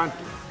 John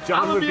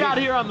I'm gonna be out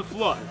here on the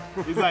floor.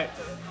 He's like,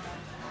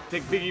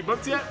 take biggie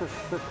books yet?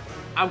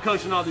 I'm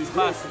coaching all these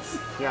classes.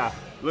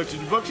 Looked at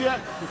your books yet?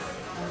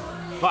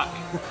 Fuck.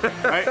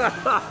 Right?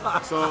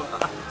 So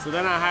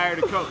then I hired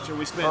a coach, and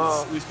we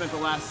spent the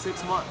last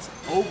 6 months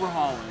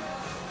overhauling,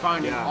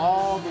 finding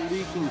all the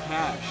leaking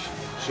cash.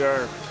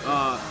 Sure.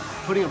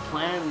 Putting a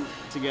plan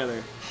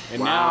together.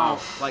 And now,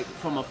 like,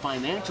 from a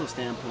financial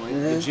standpoint,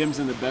 the gym's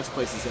in the best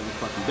place it's ever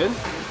fucking been.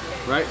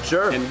 Right?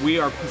 Sure. And we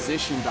are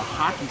positioned to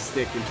hockey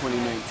stick in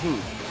 2019.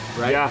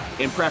 Right? Yeah.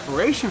 In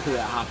preparation for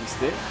that hockey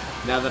stick,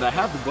 now that I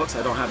have the books,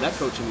 I don't have that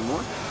coach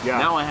anymore.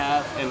 Now I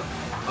have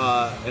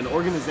an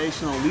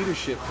organizational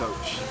leadership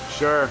coach.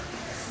 Sure.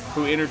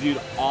 Who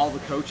interviewed all the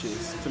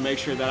coaches to make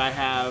sure that I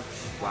have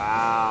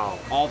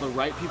all the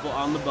right people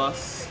on the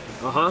bus.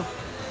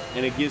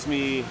 And it gives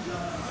me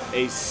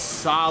a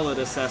solid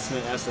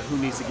assessment as to who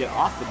needs to get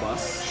off the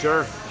bus.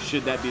 Sure.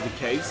 Should that be the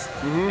case.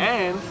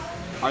 And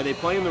are they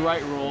playing the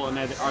right role, and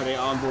are they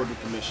on board with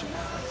the mission?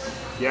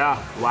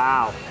 Yeah.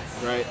 Wow.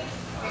 Right.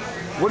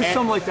 What does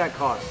something like that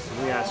cost?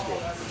 Let me ask you.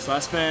 So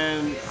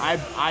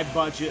I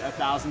budget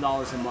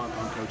 $1,000 a month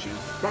on coaching.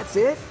 That's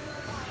it?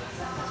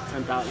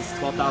 It's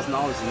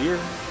 $12,000 a year.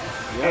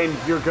 And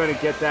you're going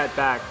to get that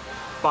back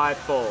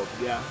fivefold.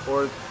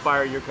 Or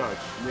fire your coach.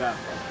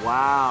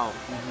 Wow.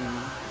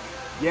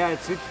 Yeah,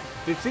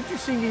 it's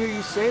interesting to hear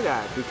you say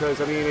that,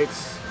 because I mean,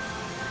 it's,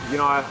 you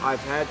know,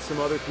 I've had some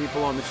other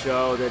people on the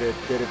show that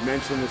have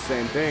mentioned the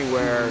same thing,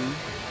 where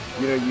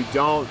you know, you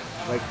don't,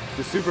 like,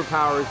 the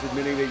superpower is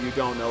admitting that you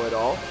don't know it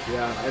all.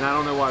 And I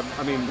don't know why.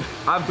 I mean,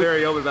 I'm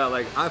very open about,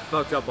 like, I've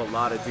fucked up a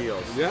lot of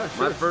deals.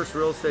 My first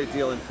real estate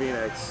deal in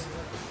Phoenix,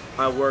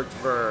 I worked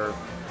for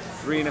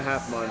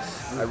 3.5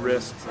 months. I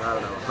risked, I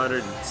don't know,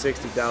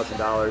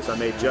 $160,000. I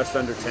made just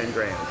under 10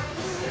 grand.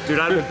 Dude,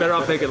 I'd have been better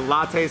off making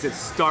lattes at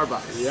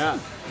Starbucks.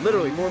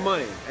 Literally, more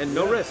money and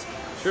no risk.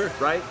 Sure.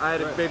 Right? I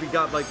had maybe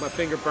got, like, my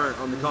finger burnt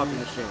on the coffee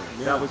machine.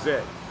 That was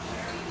it.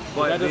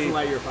 But that doesn't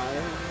light your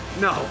fire?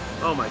 No.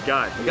 Oh my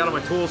God. I got all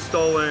my tools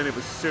stolen. It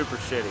was super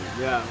shitty.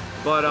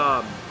 But,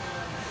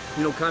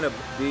 you know, kind of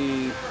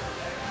the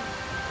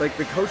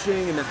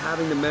coaching and the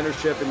having the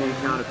mentorship and the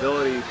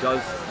accountability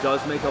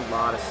does make a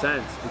lot of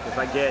sense, because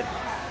I get,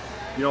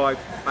 you know,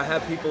 I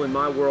have people in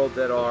my world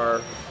that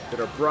are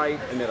bright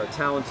and that are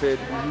talented.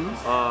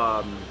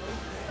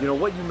 You know,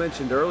 what you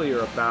mentioned earlier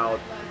about,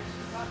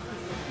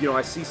 you know,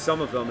 I see some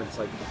of them, and it's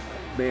like,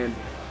 man,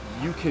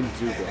 you can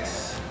do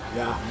this.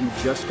 Yeah. You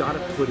just got to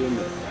put in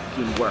the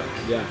fucking work.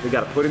 Yeah. You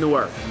got to put in the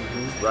work,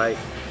 right?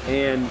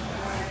 And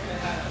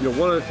you know,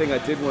 one other thing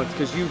I did want,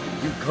 because you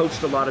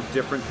coached a lot of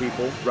different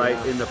people, right,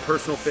 in the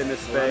personal fitness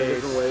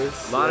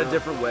space, a lot of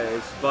different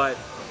ways. But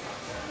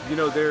you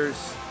know,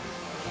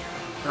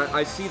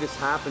 I see this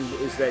happen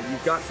is that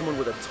you've got someone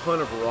with a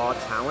ton of raw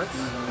talent,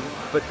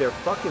 but they're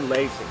fucking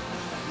lazy.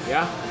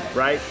 Yeah.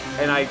 Right?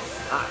 And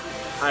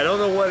I don't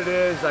know what it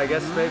is. I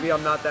guess maybe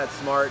I'm not that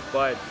smart,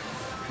 but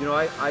you know,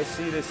 I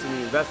see this in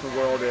the investment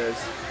world is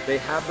they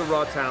have the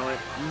raw talent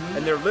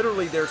and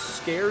they're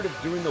scared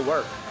of doing the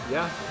work.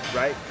 Yeah.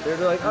 Right? They're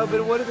like, oh,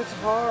 but what if it's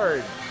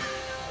hard?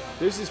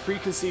 There's this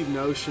preconceived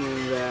notion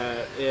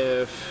that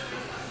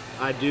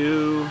if I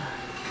do,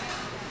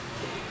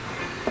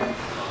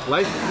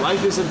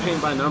 life isn't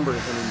paint by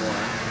numbers anymore.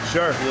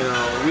 Sure. You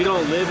know, we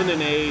don't live in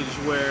an age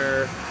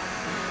where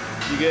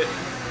you get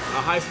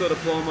a high school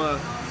diploma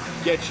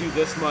gets you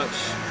this much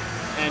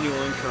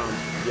annual income.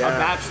 Yeah. A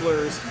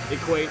bachelor's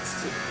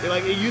equates to,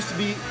 like, it used to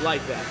be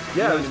like that. Yeah,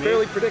 You know it was what I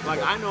fairly mean? predictable.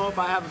 Like, I know if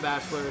I have a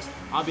bachelor's,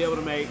 I'll be able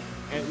to make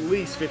at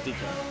least 50K.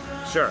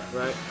 Sure.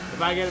 Right?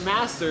 If I get a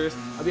master's,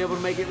 I'll be able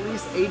to make at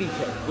least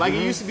 80K. Like,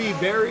 it used to be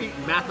very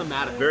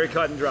mathematical. Very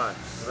cut and dry.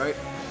 Right?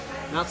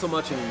 Not so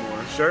much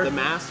anymore. Sure. The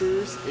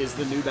master's is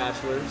the new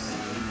bachelor's.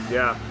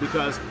 Yeah.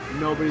 Because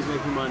nobody's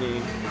making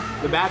money.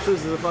 The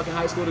bachelor's is a fucking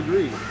high school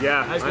degree.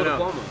 Yeah, high school I know.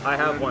 diploma. I have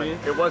You know what one. I mean?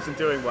 It wasn't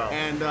doing well.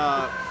 And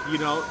you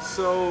know,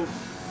 so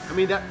I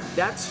mean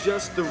that's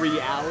just the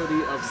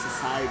reality of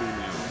society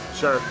now.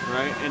 Sure.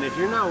 Right? And if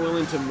you're not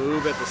willing to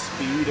move at the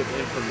speed of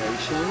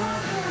information,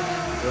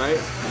 right?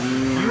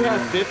 You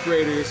have fifth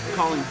graders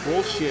calling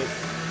bullshit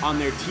on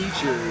their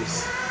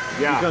teachers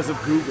because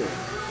of Google.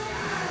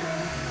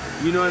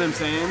 You know what I'm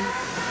saying?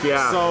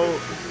 Yeah. So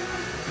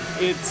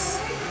it's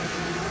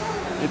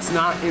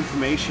not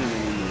information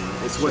anymore.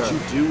 It's what you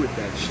do with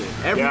that shit.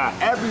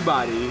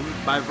 Everybody,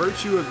 by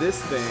virtue of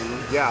this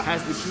thing,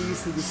 has the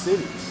keys to the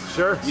city.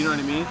 Sure. You know what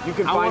I mean? You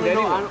can find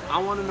anyone. I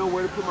want to know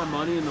where to put my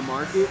money in the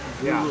market.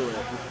 Google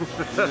it.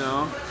 You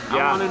know? Yeah.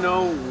 I want to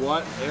know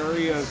what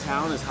area of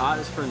town is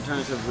hottest for in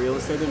terms of real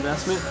estate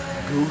investment.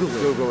 Google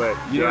it. Google it.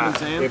 You know what I'm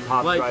saying? It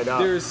pops like, right up.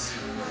 There's,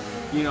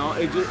 you know,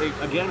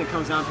 again, it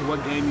comes down to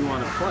what game you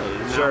want to play.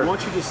 Now,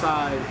 once you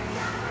decide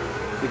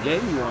the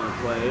game you want to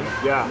play,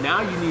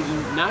 now you need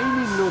to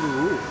know the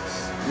rules.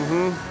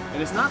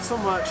 And it's not so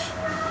much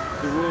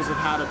the rules of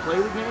how to play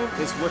the game;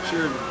 it's what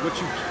you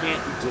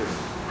can't do.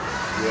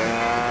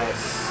 Yes.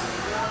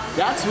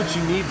 That's what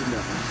you need to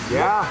know.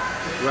 Yeah.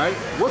 Right?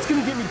 What's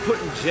gonna get me put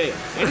in jail?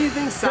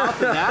 Anything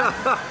south of that,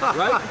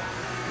 right?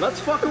 Let's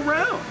fuck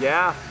around.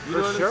 Yeah, you know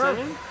for what sure. I'm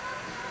saying?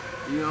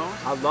 You know?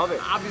 I love it.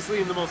 Obviously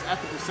in the most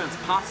ethical sense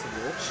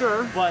possible.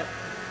 Sure. But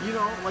you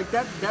know, like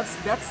that's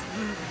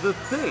the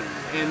thing.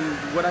 And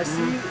what I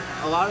see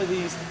a lot of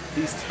these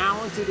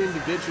talented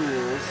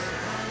individuals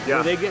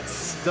where they get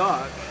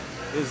stuck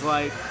is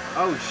like,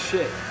 oh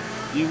shit,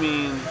 you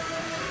mean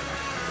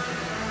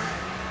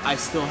I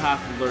still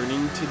have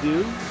learning to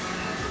do?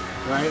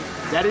 Right?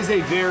 That is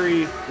a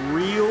very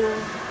real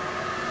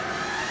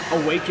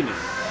awakening.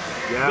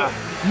 Yeah.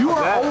 You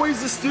are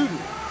always a student.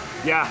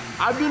 Yeah.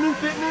 I've been in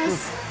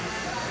fitness.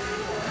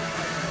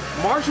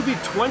 March would be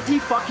 20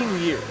 fucking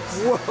years.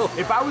 Whoa.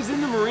 If I was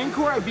in the Marine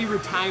Corps, I'd be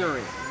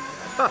retiring.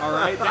 All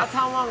right? That's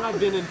how long I've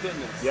been in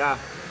fitness. Yeah.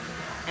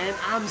 And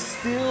I'm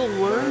still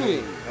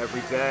learning.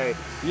 Every day.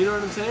 You know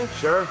what I'm saying?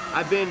 Sure.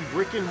 I've been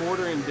brick and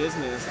mortar in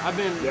business. I've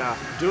been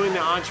doing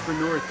the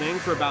entrepreneur thing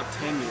for about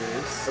 10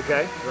 years.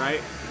 Okay.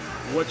 Right?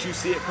 What you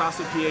see at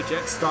CrossFit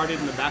PHX started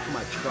in the back of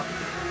my truck.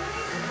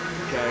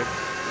 Okay?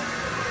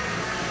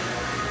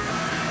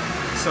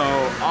 So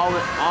all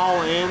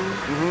in,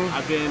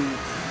 I've been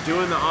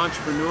doing the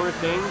entrepreneur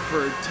thing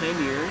for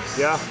 10 years.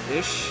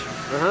 Ish.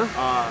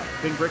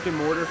 Been brick and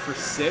mortar for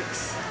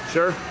 6.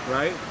 Sure.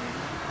 Right?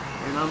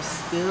 And I'm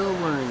still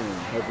learning.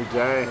 Every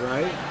day.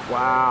 Right?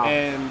 Wow.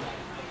 And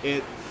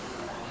you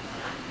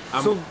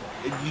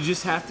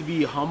just have to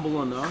be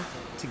humble enough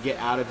to get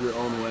out of your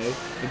own way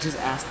and just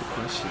ask the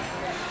question.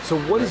 So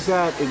what is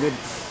that? And then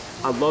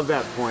I love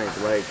that point.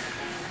 Like,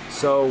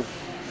 so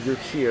you're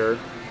here,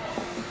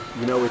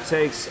 you know, it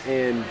takes,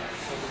 and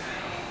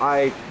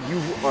I'm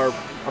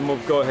gonna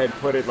go ahead and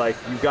put it like,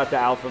 you've got the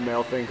alpha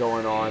male thing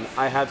going on.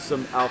 I have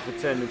some alpha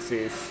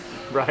tendencies,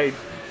 right?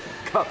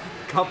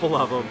 Couple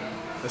of them.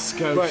 A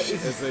scotch, but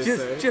as they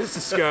say. Just a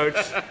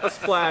scotch, a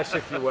splash,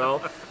 if you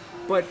will.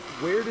 But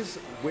where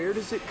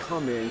does it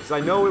come in? Because I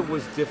know it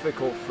was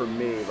difficult for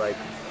me. Like,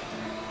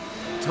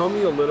 tell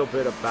me a little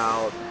bit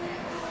about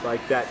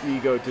like that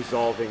ego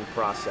dissolving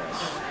process.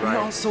 Right. You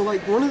know, so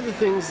like one of the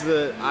things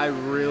that I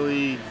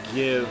really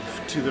give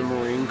to the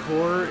Marine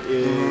Corps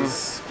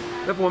is.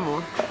 I have one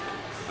more.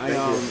 I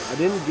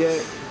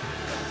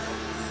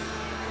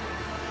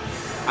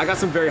got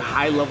some very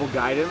high level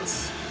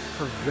guidance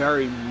for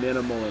very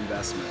minimal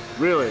investment.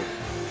 Really?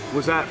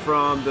 Was that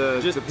from the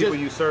people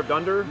you served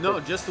under? No,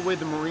 just the way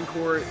the Marine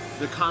Corps,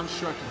 the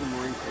construct of the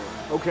Marine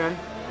Corps. Okay.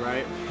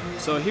 Right?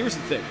 So here's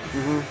the thing.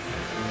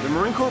 The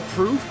Marine Corps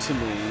proved to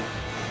me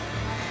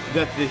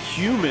that the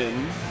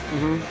human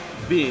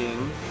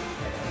being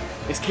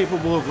is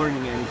capable of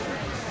learning anything.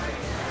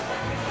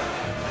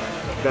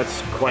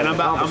 That's quite.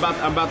 And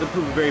I'm about to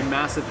prove a very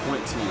massive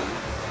point to you.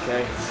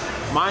 Okay,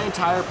 my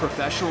entire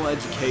professional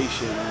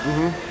education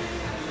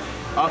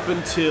up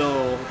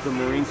until the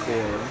Marine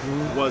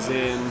Corps was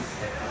in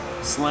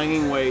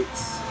slanging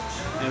weights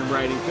and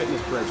writing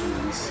fitness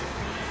regimens.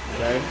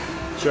 Okay,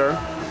 Sure.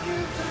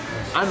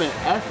 I'm an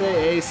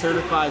FAA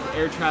certified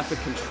air traffic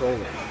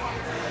controller.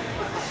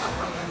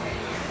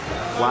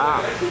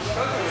 Wow.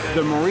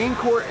 The Marine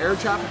Corps Air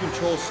Traffic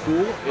Control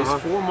School is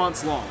 4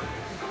 months long.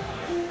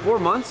 4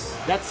 months?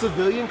 That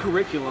civilian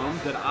curriculum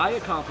that I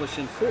accomplished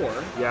in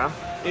 4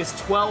 is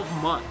 12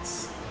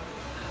 months.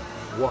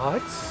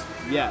 What?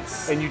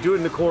 Yes. And you do it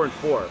in the Corps in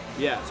 4?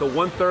 Yeah. So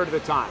 1/3 of the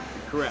time?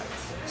 Correct.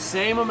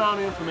 Same amount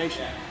of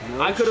information.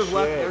 No I could have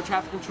left shit. Air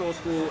Traffic Control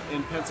School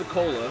in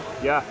Pensacola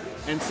Yeah.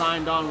 and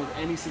signed on with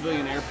any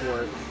civilian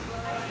airport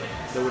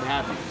that would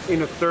have me.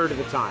 In 1/3 of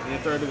the time? In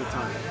 1/3 of the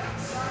time.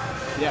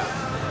 Yeah.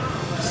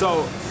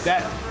 So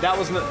that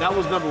was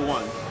number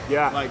one.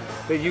 Yeah. Like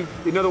that you,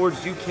 in other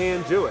words, you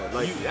can do it.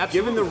 Like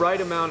given the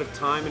right amount of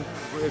time, and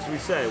as we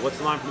say, what's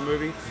the line from the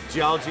movie?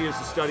 Geology is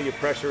the study of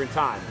pressure and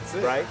time. That's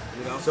it, right?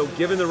 you know? So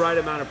given the right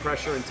amount of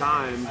pressure and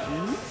time,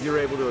 you're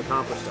able to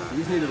accomplish that. You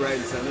just need the right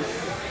incentive.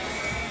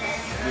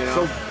 You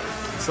know.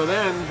 So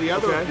then the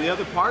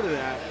other part of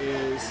that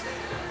is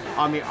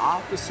on the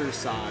officer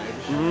side.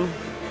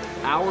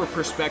 Our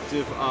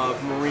perspective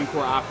of Marine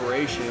Corps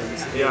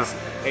operations is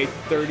a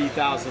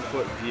 30,000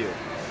 foot view.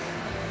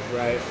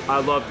 Right. I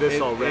love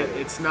this already.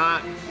 It's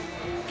not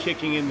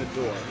kicking in the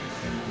door.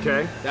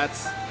 Okay.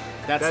 That's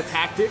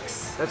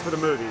tactics. That's for the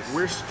movies.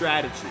 We're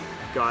strategy.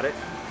 Got it.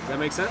 Does that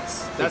make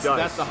sense? Does.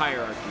 That's the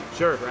hierarchy.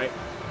 Sure. Right.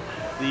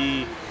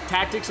 The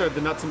tactics are the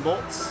nuts and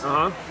bolts.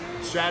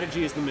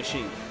 Strategy is the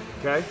machine.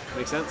 Okay.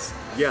 Make sense?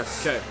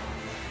 Yes. Okay.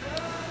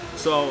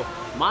 So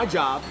my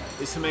job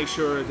is to make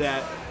sure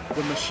that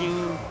the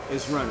machine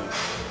is running.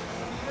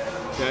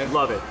 Okay.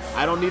 Love it.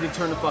 I don't need to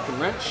turn the fucking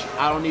wrench.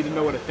 I don't need to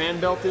know what a fan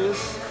belt is.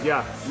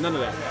 Yeah. None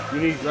of that. You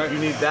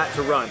need that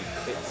to run.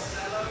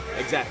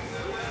 Exactly.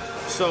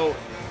 So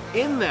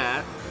in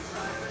that,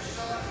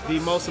 the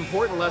most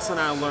important lesson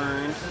I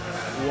learned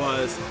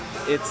was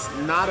it's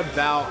not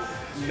about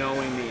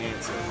knowing the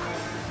answer.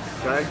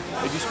 Okay.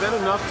 If you spend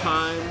enough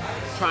time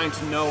trying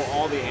to know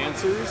all the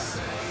answers,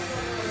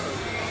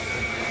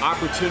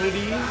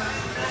 opportunity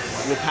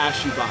will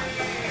pass you by.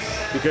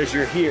 Because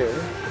you're here.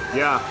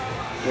 Yeah.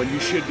 When you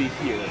should be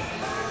here.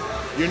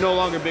 You're no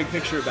longer big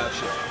picture about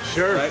shit.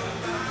 Sure. Right?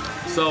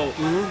 So,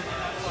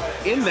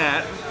 in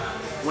that,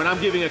 when I'm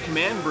giving a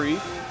command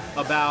brief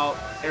about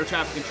air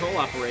traffic control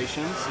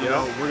operations, you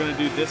know, we're going to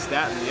do this,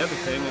 that, and the other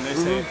thing, and they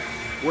say,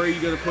 where are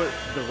you going to put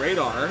the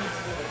radar?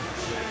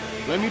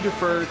 Let me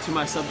defer to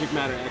my subject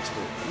matter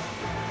expert.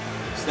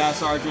 Staff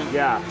Sergeant.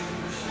 Yeah.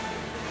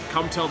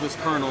 Come tell this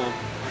colonel.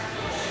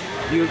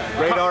 You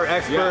radar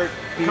expert,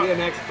 be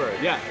an expert.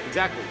 Yeah,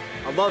 exactly.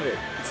 I love it.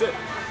 That's it.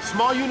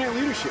 Small unit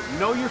leadership.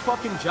 Know your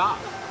fucking job.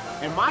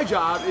 And my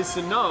job is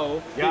to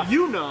know that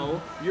you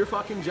know your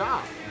fucking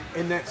job.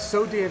 And that's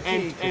so damn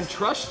key. And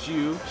trust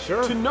you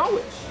to know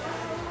it.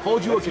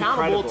 Hold you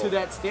accountable to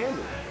that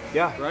standard.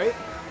 Yeah. Right?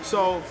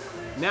 So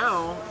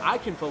now I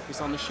can focus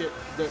on the shit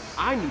that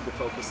I need to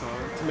focus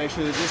on to make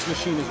sure that this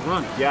machine is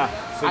running. Yeah.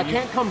 So I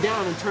can't come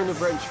down and turn the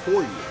wrench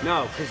for you.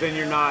 No, because then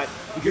you're not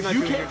doing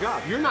your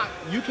job.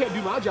 You can't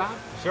do my job.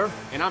 Sure.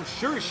 And I'm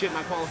sure as shit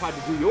not qualified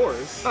to do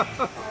yours.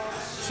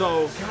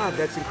 So God,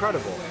 that's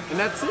incredible. And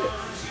that's it.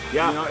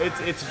 Yeah. You know,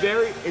 it's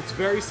very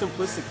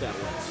simplistic that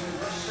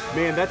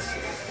way. Man,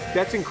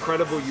 that's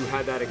incredible you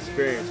had that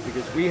experience,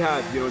 because we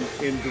have, you know,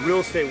 in the real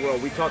estate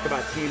world, we talk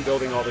about team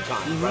building all the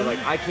time, right? Like,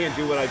 I can't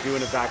do what I do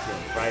in a vacuum,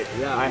 right?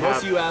 Yeah,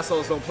 most of you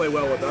assholes don't play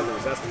well with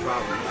others. That's the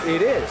problem.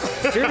 It is.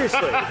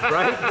 Seriously,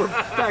 right? We're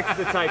back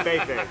to the type A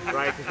thing,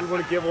 right? Because we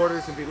want to give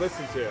orders and be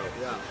listened to.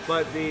 Yeah.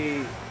 But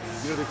the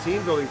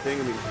team building thing,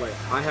 I mean, like,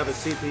 I have a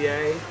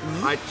CPA.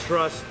 I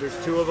trust, there's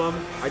 2 of them.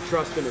 I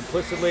trust them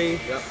implicitly.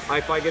 Yep.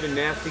 If I get a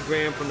nasty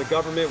gram from the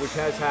government, which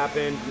has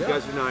happened, you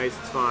guys are nice,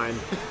 it's fine.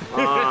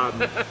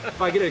 If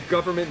I get a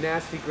government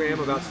nasty gram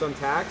about some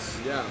tax,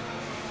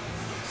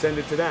 send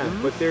it to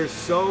them. But there's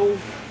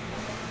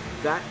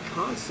that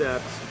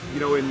concept, you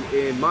know,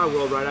 in my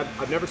world, right?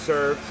 I've never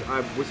served.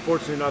 I was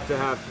fortunate enough to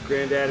have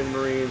granddad in the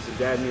Marines and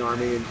dad in the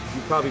Army, and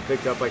you probably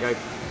picked up, like, I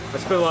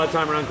spent a lot of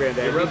time around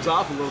granddad. It rubs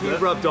off a little bit.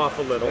 He rubbed off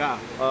a little. Yeah.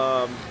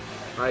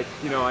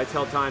 I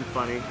tell time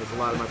funny, as a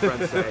lot of my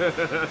friends say.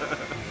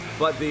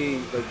 But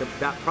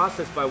that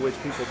process by which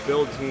people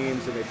build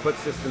teams and they put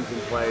systems in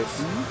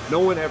place, no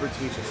one ever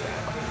teaches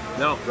that.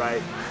 No.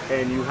 Right?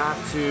 And you have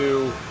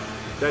to,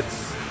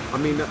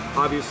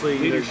 obviously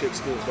leadership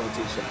schools don't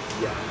teach that.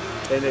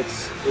 Yeah. And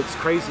it's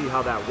crazy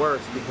how that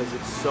works, because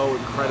it's so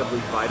incredibly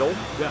vital.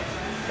 Yeah.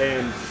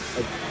 And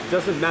it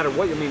doesn't matter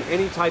what,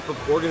 any type of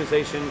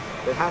organization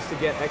that has to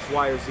get X,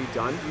 Y, or Z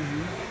done.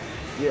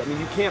 Yeah,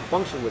 you can't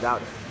function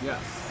without it. Yeah.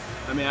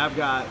 I've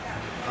got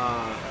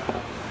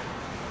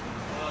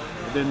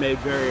I've been made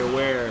very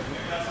aware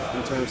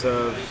in terms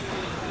of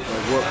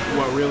like,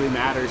 what really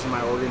matters in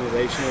my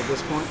organization at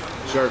this point.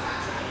 Sure.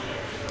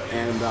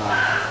 And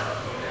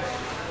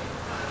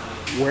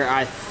where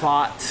I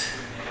thought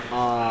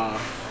I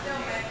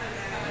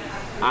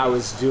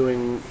was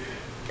doing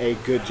a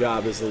good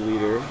job as a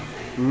leader,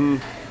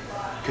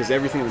 because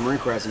everything in the Marine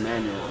Corps has a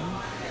manual.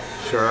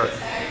 Sure.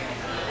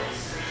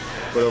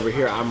 But over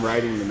here, I'm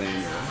writing the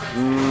manual.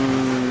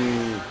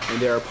 And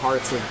there are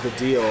parts of the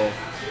deal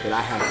that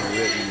I haven't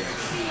written yet.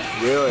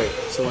 Really?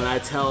 So when I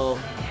tell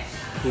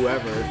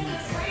whoever,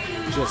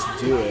 just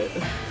do it,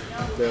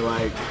 they're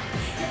like,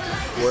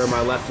 where are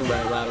my left and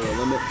right lateral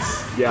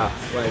limits? Yeah.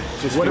 Like,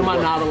 just what am I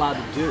not allowed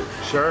to do?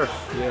 Sure.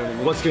 You know what I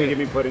mean? What's going to get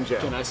me put in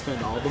jail? Can I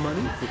spend all the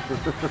money? You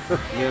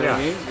know what I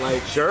mean?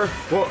 Like, sure.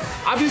 Well,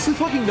 obviously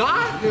fucking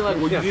not. You're like,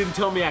 well, you didn't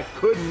tell me I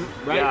couldn't,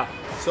 right? Yeah.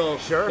 So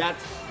sure.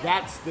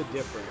 That's the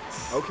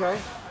difference. Okay.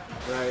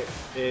 Right?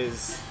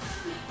 Is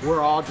we're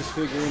all just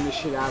figuring this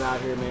shit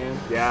out here, man.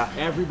 Yeah.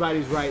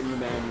 Everybody's writing the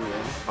manual.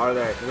 Are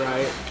they?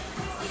 Right?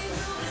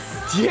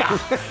 Yeah.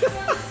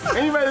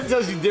 Anybody that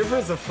tells you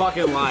different is a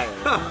fucking liar.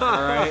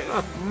 All right?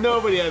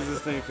 Nobody has this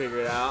thing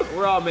figured out.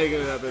 We're all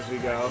making it up as we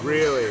go.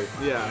 Really?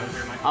 Yeah.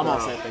 I'm all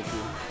set, thank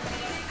you.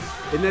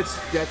 And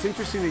that's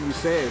interesting that you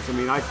say it. I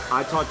mean, I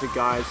talk to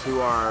guys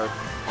who are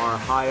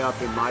high up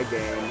in my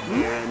game,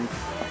 and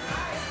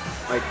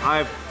like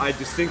I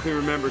distinctly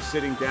remember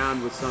sitting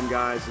down with some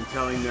guys and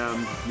telling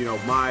them, you know,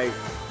 my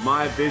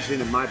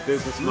vision and my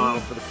business model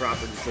for the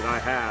properties that I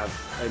have,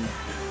 and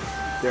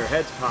their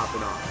heads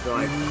popping off. They're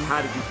like, how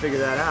did you figure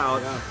that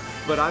out? Yeah.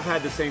 But I've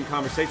had the same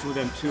conversation with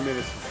them 2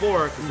 minutes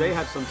before, because they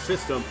have some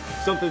system,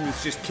 something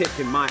that's just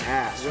kicking my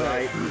ass,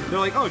 right? They're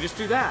like, oh, just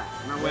do that.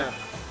 And I went,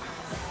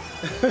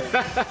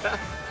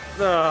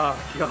 oh,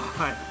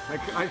 God.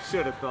 I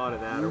should have thought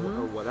of that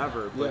or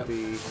whatever. But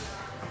the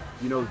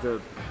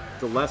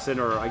lesson,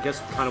 or I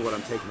guess kind of what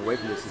I'm taking away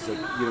from this is that,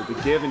 you know, the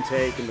give and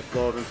take and the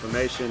flow of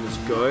information is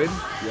good.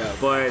 Yeah.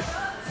 But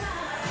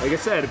like I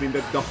said, I mean,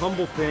 the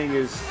humble thing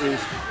is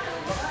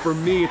for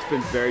me, it's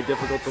been very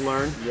difficult to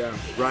learn. Yeah.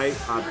 Right?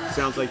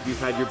 Sounds like you've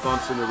had your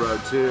bumps in the road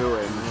too,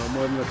 and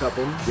more than a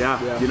couple. Yeah.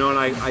 You know, and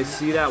I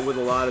see that with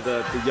a lot of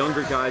the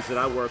younger guys that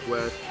I work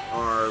with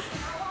are,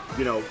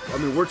 you know, I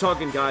mean, we're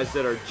talking guys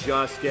that are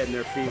just getting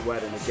their feet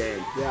wet in the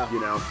game. Yeah. You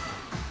know,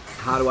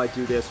 how do I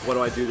do this? What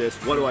do I do this?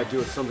 What do I do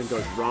if something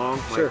goes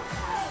wrong? Sure.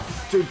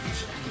 Like, dude,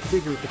 you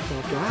figure it the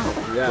fuck out.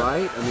 Yeah.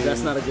 Right? I mean,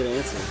 that's not a good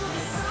answer.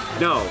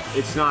 No,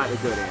 it's not a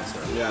good answer.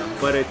 Yeah.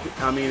 But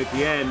I mean, at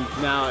the end.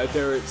 Now, if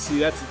see,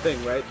 that's the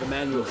thing, right? The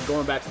manual,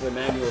 going back to the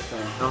manual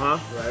thing.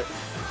 Right?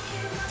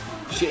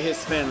 Shit hits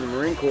the fan in the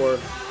Marine Corps.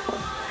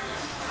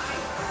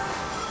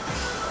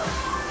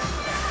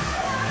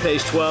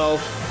 Page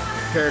 12,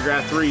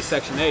 paragraph 3,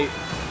 section 8,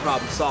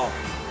 problem solved.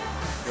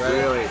 Right?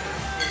 Really?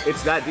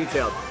 It's that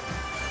detailed.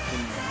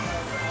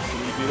 Can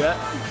you do that?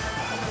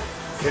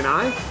 Can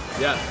I?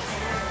 Yeah.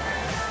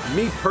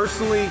 Me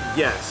personally,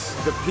 yes.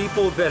 The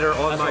people that are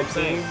on my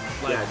team,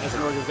 like, as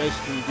an organization,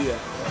 can you do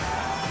that?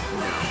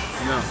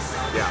 No.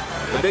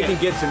 Yeah. If they can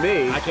get to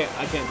me, I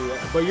can't do that.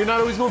 But you're not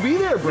always gonna be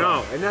there, bro.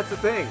 No, and that's the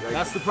thing. Like,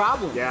 that's the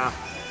problem. Yeah. Right?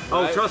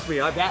 Oh, trust me,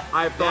 I've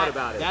thought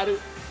about it. That is,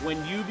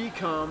 when you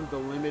become the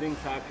limiting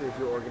factor of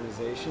your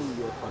organization,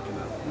 you're fucking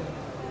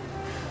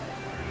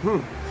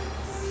up.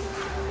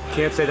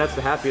 Can't say that's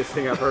the happiest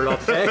thing I've heard all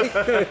day.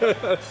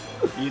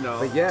 You know.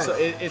 But yeah. So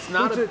it's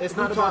not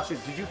about.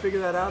 Did you figure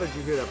that out, or did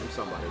you hear that from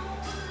somebody?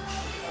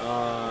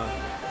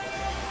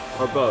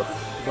 Or both.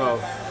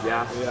 Both.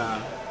 Yeah.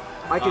 Yeah.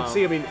 I could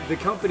see. I mean, the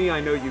company I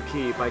know you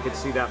keep, I could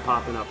see that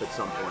popping up at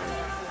some point.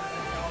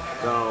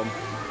 So.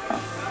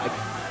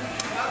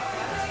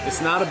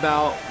 It's not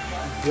about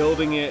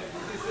building it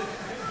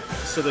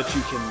so that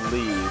you can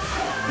leave.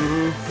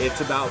 It's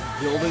about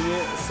building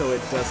it so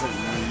it doesn't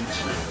need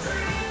you.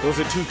 Those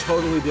are two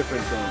totally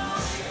different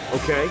things.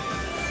 Okay.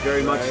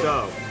 Very much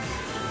so.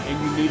 And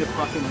you need a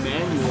fucking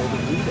manual to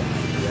do that.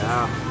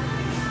 Yeah.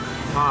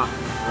 Huh.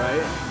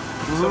 Right?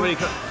 So many.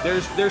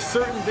 There's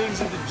certain things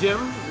in the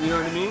gym. You know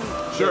what I mean?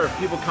 Sure. That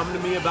people come to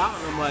me about,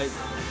 and I'm like,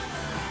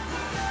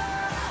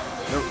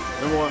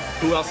 number one,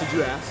 who else did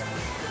you ask?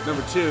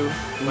 Number two,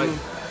 like,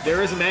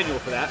 there is a manual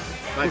for that.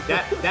 Like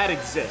that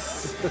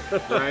exists.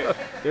 Right?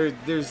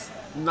 There's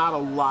not a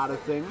lot of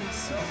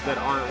things that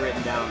aren't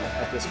written down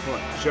at this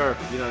point. Sure.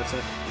 You know what I'm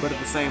saying? But at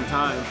the same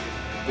time,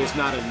 there's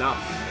not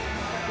enough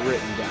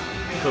written down.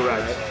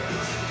 Correct. Right?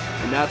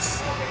 And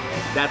that's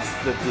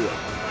the deal.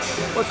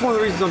 Well, that's one of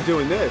the reasons I'm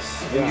doing this,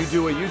 and you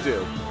do what you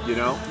do, you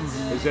know?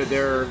 Is that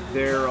there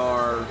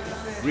are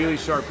really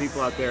sharp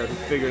people out there who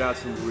figured out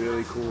some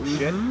really cool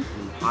shit.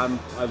 I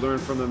learn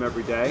from them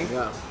every day.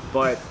 Yeah.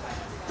 But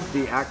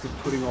the act of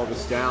putting all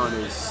this down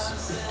is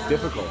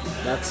difficult.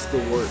 That's the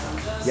work.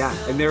 Yeah,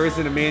 and there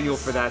isn't a manual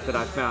for that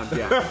I found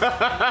yet.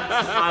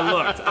 I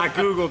looked, I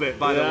Googled it,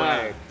 by the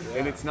way,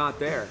 and it's not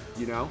there,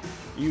 you know?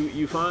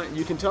 You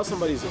can tell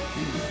somebody's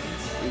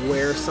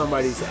where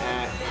somebody's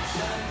at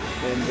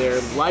in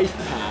their life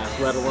path,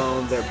 let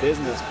alone their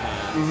business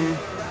path,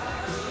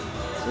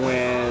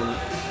 when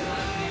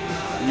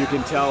you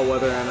can tell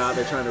whether or not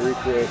they're trying to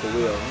recreate the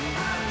wheel.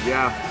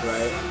 Yeah.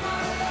 Right.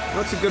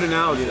 That's a good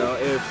analogy. You know,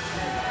 if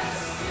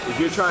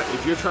you're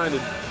trying to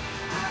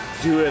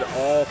do it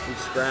all from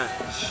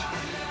scratch,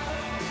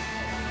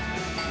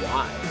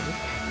 why?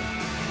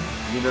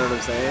 You know what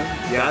I'm saying?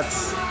 Yeah.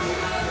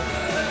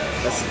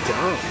 That's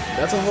dumb.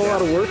 That's a whole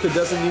lot of work that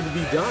doesn't need to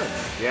be done.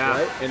 Yeah.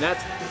 Right? And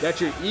that's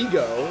your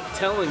ego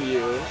telling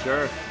you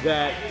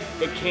that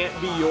it can't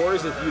be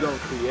yours if you don't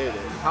create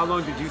it. How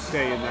long did you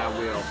stay in that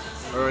wheel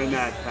or in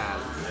that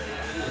path?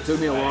 It took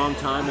me a long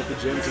time at the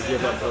gym to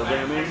give up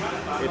programming.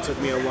 It took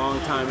me a long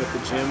time at the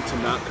gym to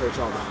not coach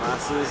all the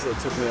classes. It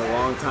took me a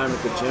long time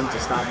at the gym to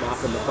stop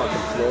mopping the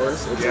fucking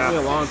floors. It took me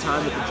a long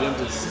time at the gym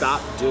to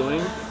stop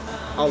doing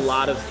a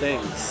lot of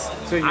things.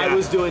 So, I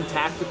was doing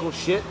tactical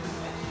shit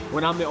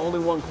when I'm the only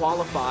one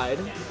qualified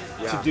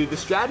to do the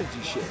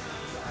strategy shit,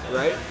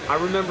 right? I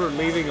remember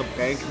leaving a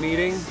bank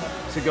meeting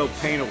to go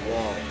paint a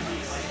wall.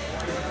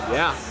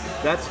 Yeah.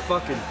 That's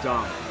fucking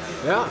dumb.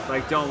 Yeah.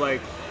 Like,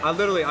 I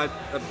literally, I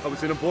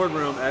was in a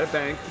boardroom at a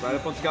bank right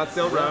up on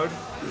Scottsdale Road,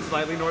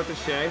 slightly north of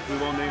Shea, we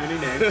won't name any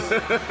names,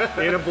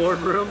 in a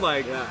boardroom,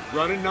 like,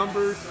 running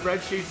numbers,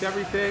 spreadsheets,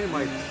 everything. I'm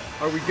like,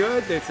 are we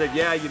good? They said,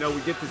 yeah, you know,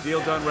 we get the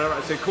deal done, whatever.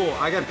 I said, cool,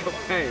 I gotta go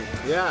paint.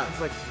 Yeah. It's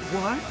like,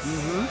 what?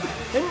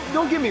 Mm-hmm. And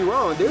don't get me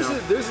wrong, there's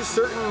a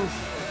certain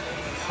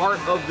part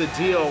of the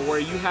deal where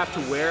you have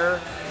to wear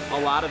a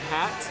lot of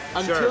hats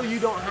until you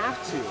don't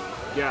have to.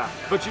 Yeah.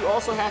 But you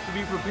also have to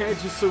be prepared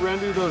to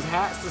surrender those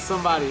hats to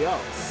somebody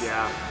else.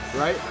 Yeah.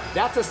 Right?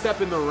 That's a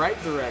step in the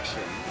right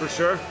direction. For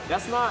sure.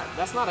 That's not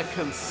a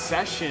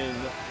concession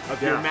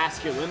of your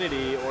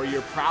masculinity or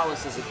your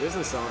prowess as a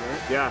business owner.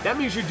 Yeah. That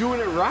means you're doing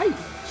it right.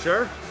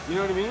 Sure. You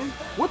know what I mean?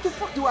 What the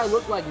fuck do I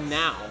look like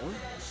now?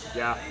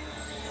 Yeah.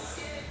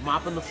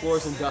 Mopping the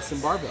floors and dusting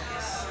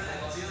barbells.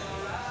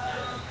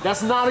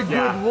 That's not a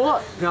good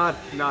look. Not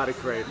a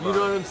great look. You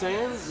know what I'm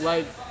saying?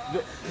 Like,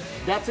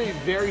 that's a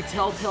very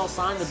telltale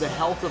sign of the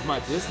health of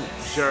my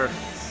business. Sure.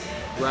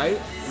 Right?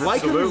 Absolutely.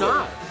 Like it or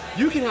not,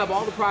 you can have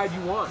all the pride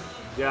you want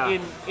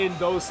in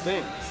those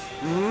things.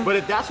 Mm-hmm. But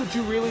if that's what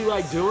you really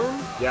like doing,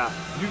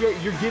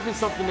 you're giving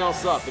something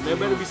else up. And there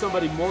better be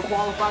somebody more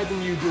qualified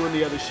than you doing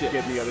the other shit.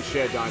 Getting the other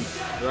shit done.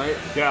 Right?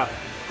 Yeah.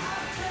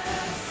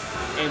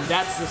 And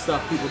that's the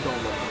stuff people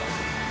don't look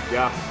at.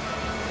 Yeah.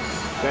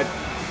 That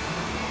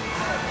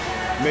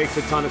makes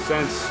a ton of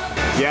sense.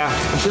 Yeah.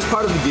 It's just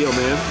part of the deal,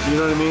 man. You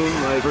know what I mean?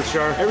 Like, for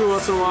sure. Every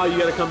once in a while, you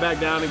got to come back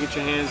down and get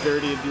your hands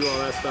dirty and do all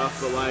that stuff.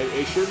 But like,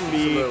 it shouldn't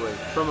be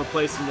from a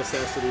place of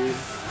necessity.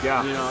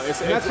 Yeah. You know,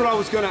 that's what I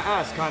was gonna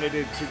ask, kind of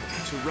to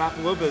wrap a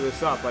little bit of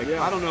this up. Like,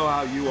 I don't know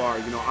how you are.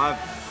 You know, I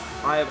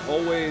have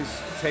always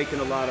taken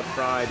a lot of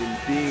pride in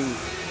being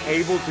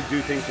able to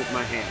do things with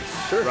my hands.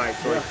 Sure. Right.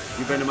 So like,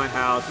 you've been to my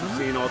house, you've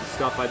seen all the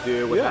stuff I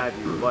do, what have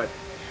you. But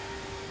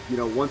you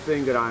know, one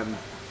thing that I'm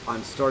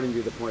starting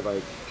to the point,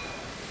 like,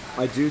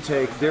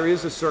 there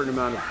is a certain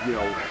amount of, you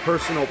know,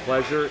 personal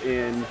pleasure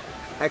in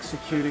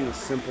executing a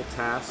simple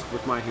task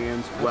with my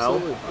hands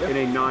in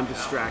a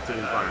non-distracted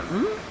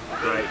environment.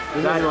 Mm-hmm. Right?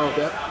 There's nothing wrong with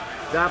that.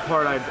 That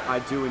part I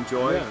do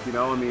enjoy, you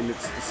know, I mean,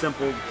 it's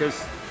simple,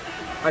 because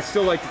I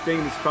still like to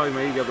think, it's probably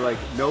my ego, but like,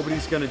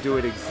 nobody's gonna do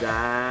it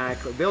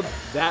exactly.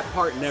 That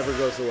part never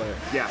goes away.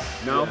 Yeah,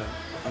 no? Yeah.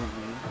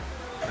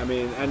 Mm-hmm. I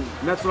mean, and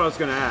that's what I was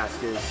gonna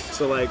ask is,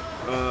 so like,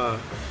 the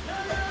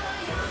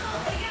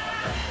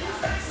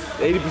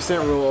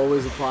 80% rule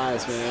always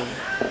applies, man.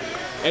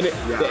 And the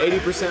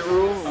 80%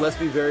 rule, let's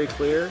be very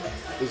clear,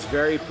 is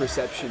very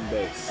perception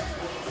based.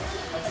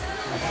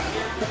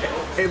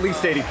 At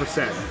least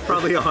 80%,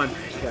 probably 100.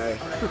 Okay.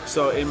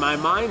 So in my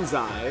mind's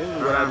eye,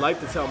 what I'd like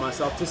to tell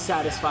myself to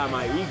satisfy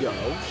my ego,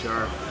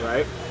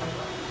 right?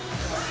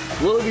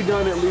 Will it be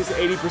done at least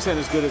 80%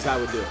 as good as I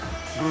would do it?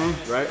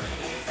 Mm-hmm. Right?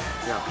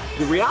 Yeah.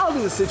 The reality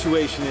of the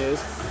situation is,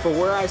 for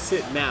where I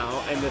sit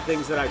now and the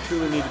things that I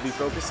truly need to be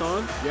focused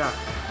on,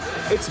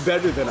 it's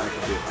better than I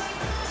could do.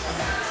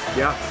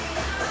 Yeah.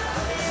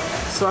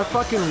 So I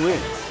fucking win.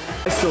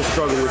 I still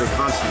struggle with it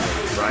constantly,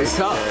 right? It's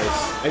tough.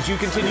 As you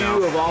continue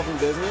to evolve in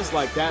business,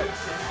 like that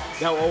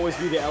will always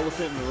be the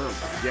elephant in the room.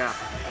 Yeah.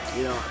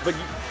 You know, but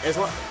as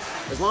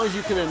long as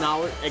you can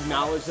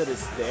acknowledge that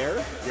it's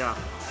there,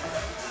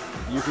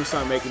 you can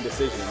start making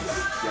decisions.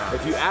 Yeah.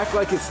 If you act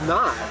like it's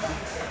not,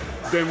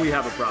 then we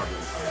have a problem.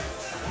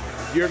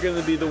 You're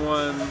gonna be the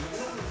one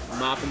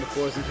mopping the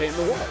floors and painting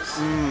the walls.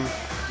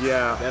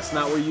 Yeah. That's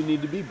not where you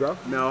need to be, bro.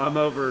 No, I'm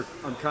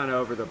kind of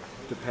over the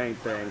paint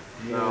thing.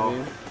 You know what I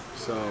mean?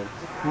 So,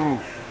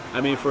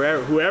 I mean,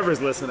 for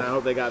whoever's listening, I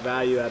hope they got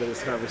value out of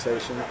this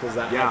conversation, because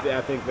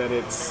I think that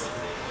it's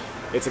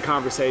a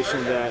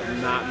conversation that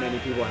not many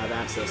people have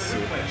access to.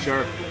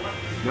 Sure.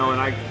 No,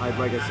 and I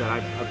like I said,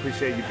 I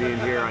appreciate you being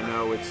here. I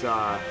know it's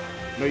I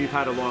know you've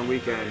had a long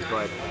weekend,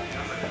 but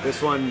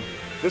this one's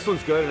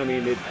good. And I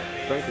mean,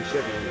 frankly,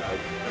 shit, man,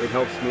 it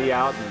helps me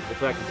out, and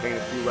if I can paint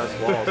a few less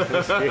walls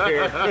this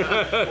year.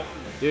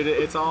 Dude,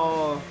 it's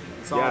all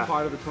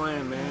part of the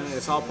plan, man.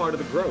 It's all part of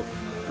the growth.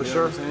 For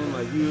sure. What I'm saying?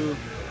 Like,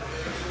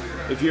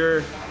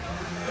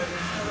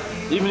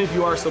 even if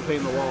you are still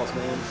painting the walls,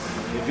 man.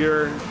 If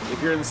you're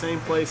in the same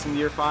place in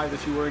year 5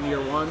 that you were in year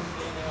 1,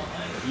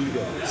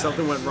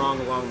 something went wrong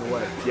along the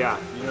way. Yeah.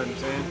 You know what I'm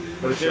saying?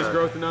 But if there's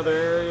growth in other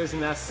areas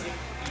and that's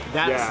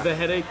the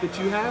headache that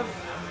you have,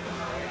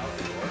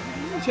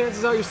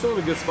 chances are you're still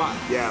in a good spot.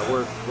 Yeah,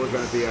 we're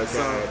gonna be okay.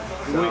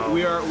 So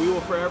we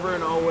will forever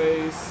and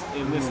always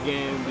in this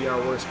game be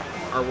our worst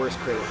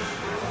critic.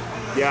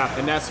 Yeah.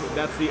 And that's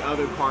the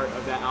other part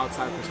of that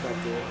outside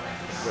perspective.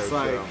 It's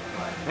like,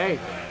 hey,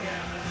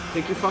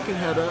 pick your fucking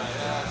head up.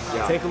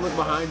 Yeah. Take a look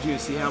behind you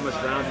and see how much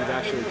ground you've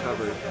actually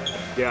covered.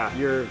 Yeah.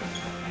 You're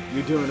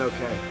doing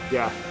okay.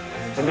 Yeah.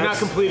 And you're not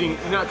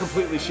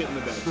completely shitting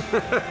the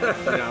bed.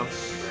 You know?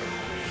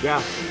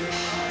 Yeah.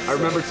 I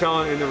remember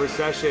telling in the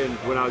recession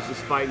when I was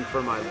just fighting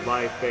for my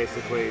life,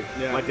 basically.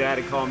 Yeah. My dad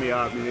had called me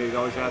up and he'd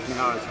always ask me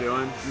how I was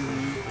doing.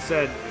 I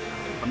said,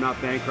 I'm not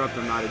bankrupt,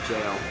 I'm not in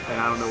jail, and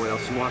I don't know what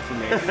else you want from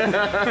me.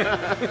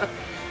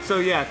 So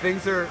yeah,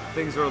 things are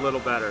a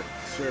little better.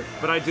 Sure.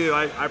 But I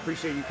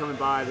appreciate you coming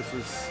by. This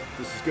is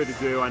good to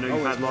do. I know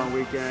you've had a long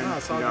weekend. No,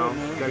 it's all good,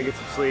 man. Gotta get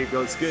some sleep.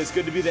 It's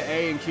good to be the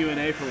A in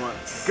Q&A for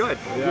once. Good.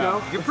 Yeah. You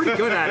know, you're pretty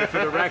good at it for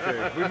the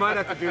record. We might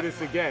have to do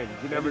this again.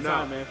 You never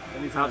know. Man.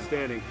 Anytime.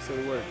 Outstanding. So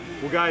we were.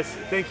 Well, guys,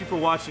 thank you for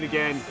watching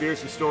again.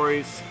 Beers and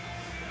Stories.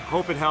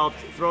 Hope it helped.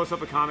 Throw us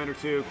up a comment or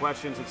two,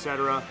 questions,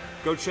 etc.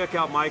 Go check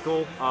out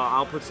Mycal.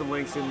 I'll put some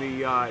links in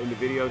the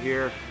video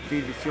here.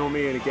 Feed the Fuel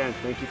Me, and again,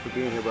 thank you for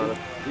being here, brother.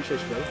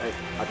 Appreciate you, brother. Hey,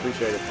 I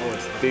appreciate it.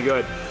 Always. Be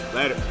good.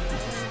 Later.